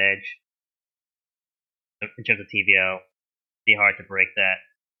dominated edge in terms of TVO. It'd be hard to break that.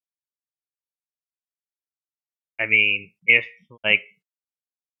 I mean, if like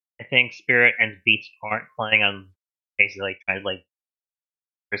I think Spirit and Beats aren't planning on basically like trying to like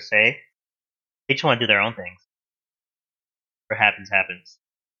per se. They just want to do their own things. What happens.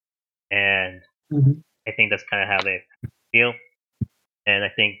 And Mhm. I think that's kind of how they feel. And I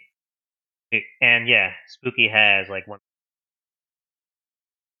think, and yeah, Spooky has like one,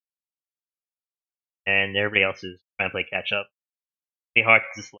 and everybody else is trying to play catch up. It'd be hard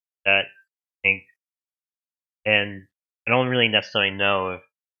to just like that, I think. And I don't really necessarily know if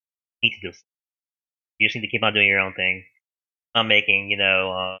you need to do this. You just need to keep on doing your own thing. Not making,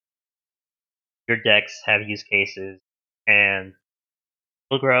 your decks have use cases, and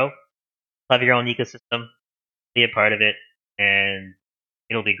it'll grow. Have your own ecosystem, be a part of it, and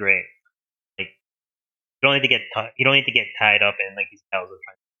it'll be great. Like you don't need to get you don't need to get tied up in like these battles of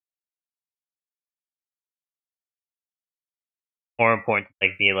trying. More important to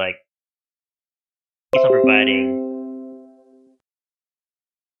like be like keep on providing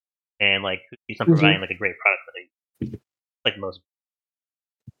and like keep on providing like a great product for the like most.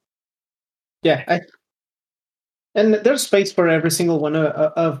 Yeah, and there's space for every single one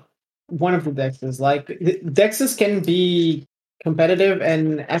of one of the dexes. Like dexes can be competitive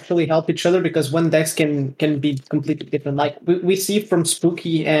and actually help each other because one dex can be completely different. Like we see from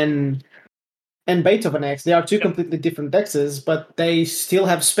Spooky and Beethoven X, they are two completely different dexes, but they still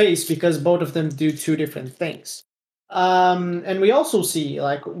have space because both of them do two different things. And we also see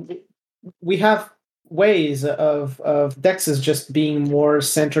like we have ways of dexes just being more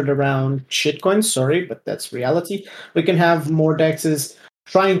centered around shitcoins. Sorry, but that's reality. We can have more dexes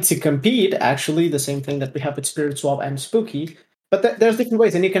trying to compete. Actually, the same thing that we have with Spirit Swap and Spooky. But there's different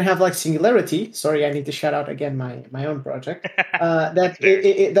ways, and you can have like Singularity. Sorry, I need to shout out again my own project.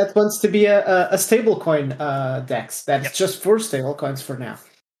 That wants to be a stablecoin dex that's just for stablecoins for now.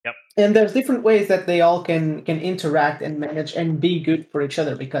 Yep. And there's different ways that they all can interact and manage and be good for each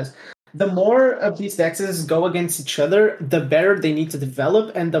other because the more of these dexes go against each other, the better they need to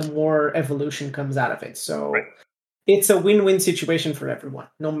develop and the more evolution comes out of it. So it's a win-win situation for everyone,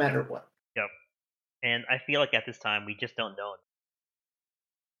 no matter what. Yep. And I feel like at this time we just don't know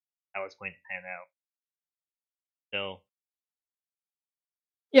how it's going to pan out. So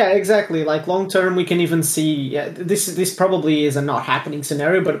Yeah, exactly. Like long term, we can even see this probably is a not happening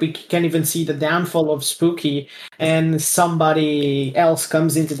scenario, but we can even see the downfall of Spooky, and somebody else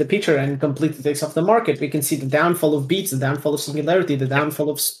comes into the picture and completely takes off the market. We can see the downfall of Beats, the downfall of Singularity, the downfall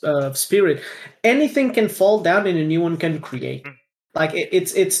of Spirit. Anything can fall down, and a new one can create. Mm. Like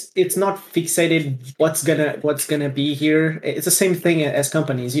it's not fixated what's gonna be here. It's the same thing as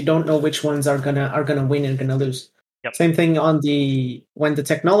companies. You don't know which ones are gonna win and gonna lose. Yep. Same thing on when the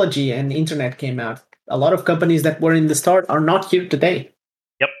technology and internet came out. A lot of companies that were in the start are not here today.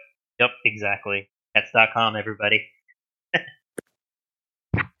 Yep, exactly. That's.com, everybody. All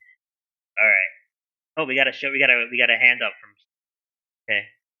right. Oh, we got a show. We got a hand up from. Okay,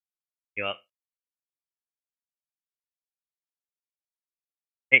 you up?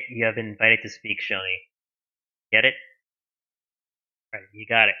 Hey, you have been invited to speak, Shoni. Get it? All right, you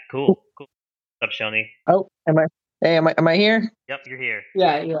got it. Cool. What's up, Shoni? Oh, am I? Hey, am I here? Yep, you're here.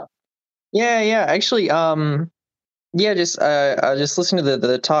 Yeah. Yeah. Actually, yeah, just listening to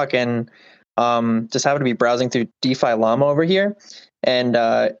the talk and just happened to be browsing through DeFi Llama over here, and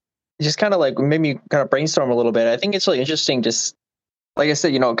just kind of like made me kind of brainstorm a little bit. I think it's really interesting. Just like I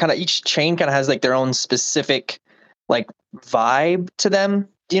said, kind of each chain kind of has like their own specific like vibe to them.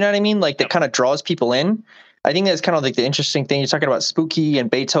 Do you know what I mean? Like that kind of draws people in. I think that's kind of like the interesting thing. You're talking about Spooky and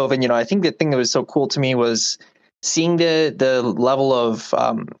Beethoven. I think the thing that was so cool to me was seeing the level of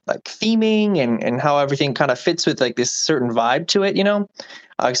like theming and how everything kind of fits with like this certain vibe to it.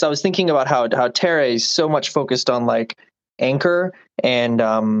 Because I was thinking about how Terra is so much focused on like Anchor and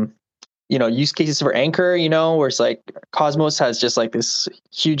use cases for Anchor, where it's like Cosmos has just like this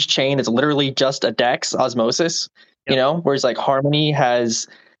huge chain. It's literally just a DEX, Osmosis, whereas like Harmony has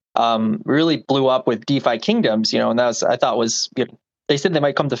really blew up with DeFi Kingdoms, and that was, I thought was, they said they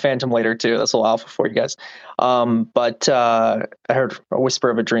might come to Phantom later too. That's a little alpha for you guys. But I heard a whisper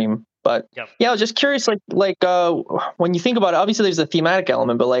of a dream. But yeah, I was just curious, when you think about it, obviously there's a thematic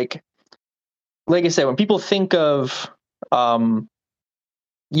element, but like I said, when people think of a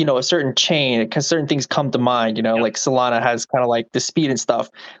certain chain, because certain things come to mind, like Solana has kind of like the speed and stuff.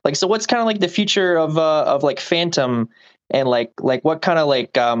 Like, so what's kind of like the future of like Phantom and like what kind of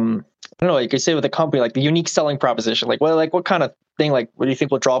like, I don't know, you could say with a company, like the unique selling proposition, like what kind of thing, like, what do you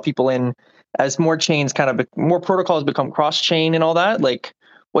think will draw people in as more chains more protocols become cross chain and all that? Like,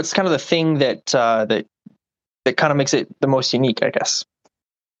 what's kind of the thing that kind of makes it the most unique, I guess?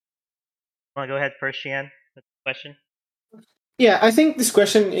 Want to go ahead first, Shian? With the question? Yeah, I think this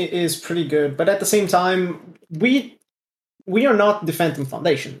question is pretty good, but at the same time, we are not the Phantom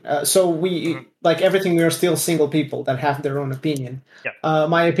Foundation. So like everything, we are still single people that have their own opinion.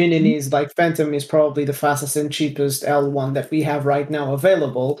 My opinion is like Phantom is probably the fastest and cheapest L1 that we have right now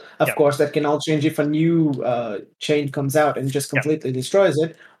available. Of course, that can all change if a new chain comes out and just completely destroys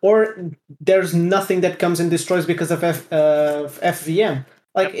it, or there's nothing that comes and destroys because of FVM.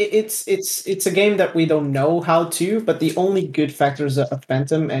 Like it's a game that we don't know how to, but the only good factors of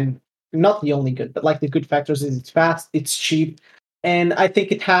Phantom, and not the only good, but like the good factors is it's fast, it's cheap, and I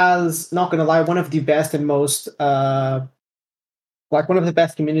think it has, not gonna lie, one of the best and most like one of the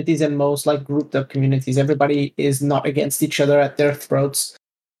best communities and most like grouped up communities. Everybody is not against each other at their throats.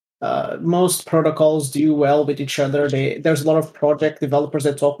 Most protocols do well with each other. There's a lot of project developers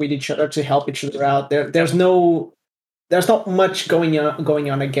that talk with each other to help each other out. There's not much going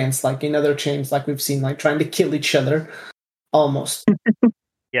on against, like in other chains, like we've seen, like trying to kill each other almost.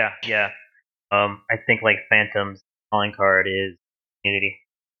 Yeah. I think like Phantom's calling card is community.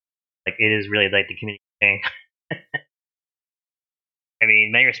 Like it is really like the community thing. I mean,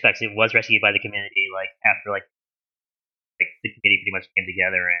 in many respects, it was rescued by the community. Like after like the community pretty much came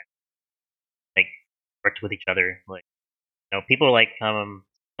together and like worked with each other. Like people like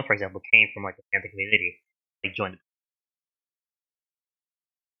for example, came from like the Phantom community, like joined.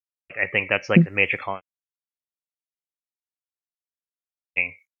 I think that's like the major calling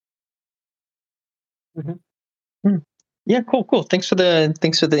thing. Mm-hmm. Yeah, cool. Thanks for the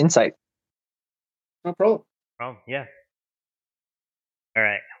insight. No problem. Yeah. All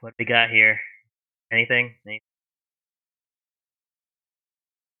right, what we got here? Anything?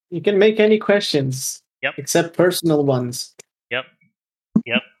 You can make any questions. Yep. Except personal ones. Yep.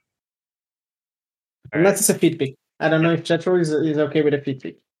 Unless it's a feedback. I don't know if Jetro is okay with a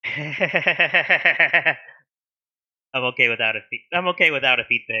feedback. I'm okay without a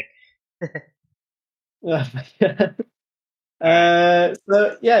feedback.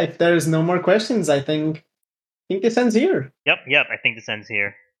 So yeah, if there's no more questions, I think this ends here. Yep. I think this ends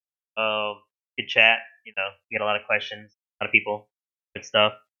here. Good chat. We get a lot of questions, a lot of people, good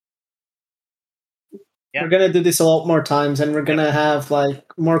stuff. Yeah. We're gonna do this a lot more times, and we're gonna have like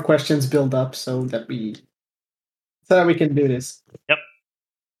more questions build up so that we can do this. Yep.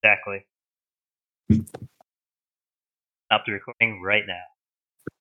 Exactly. Stop the recording right now.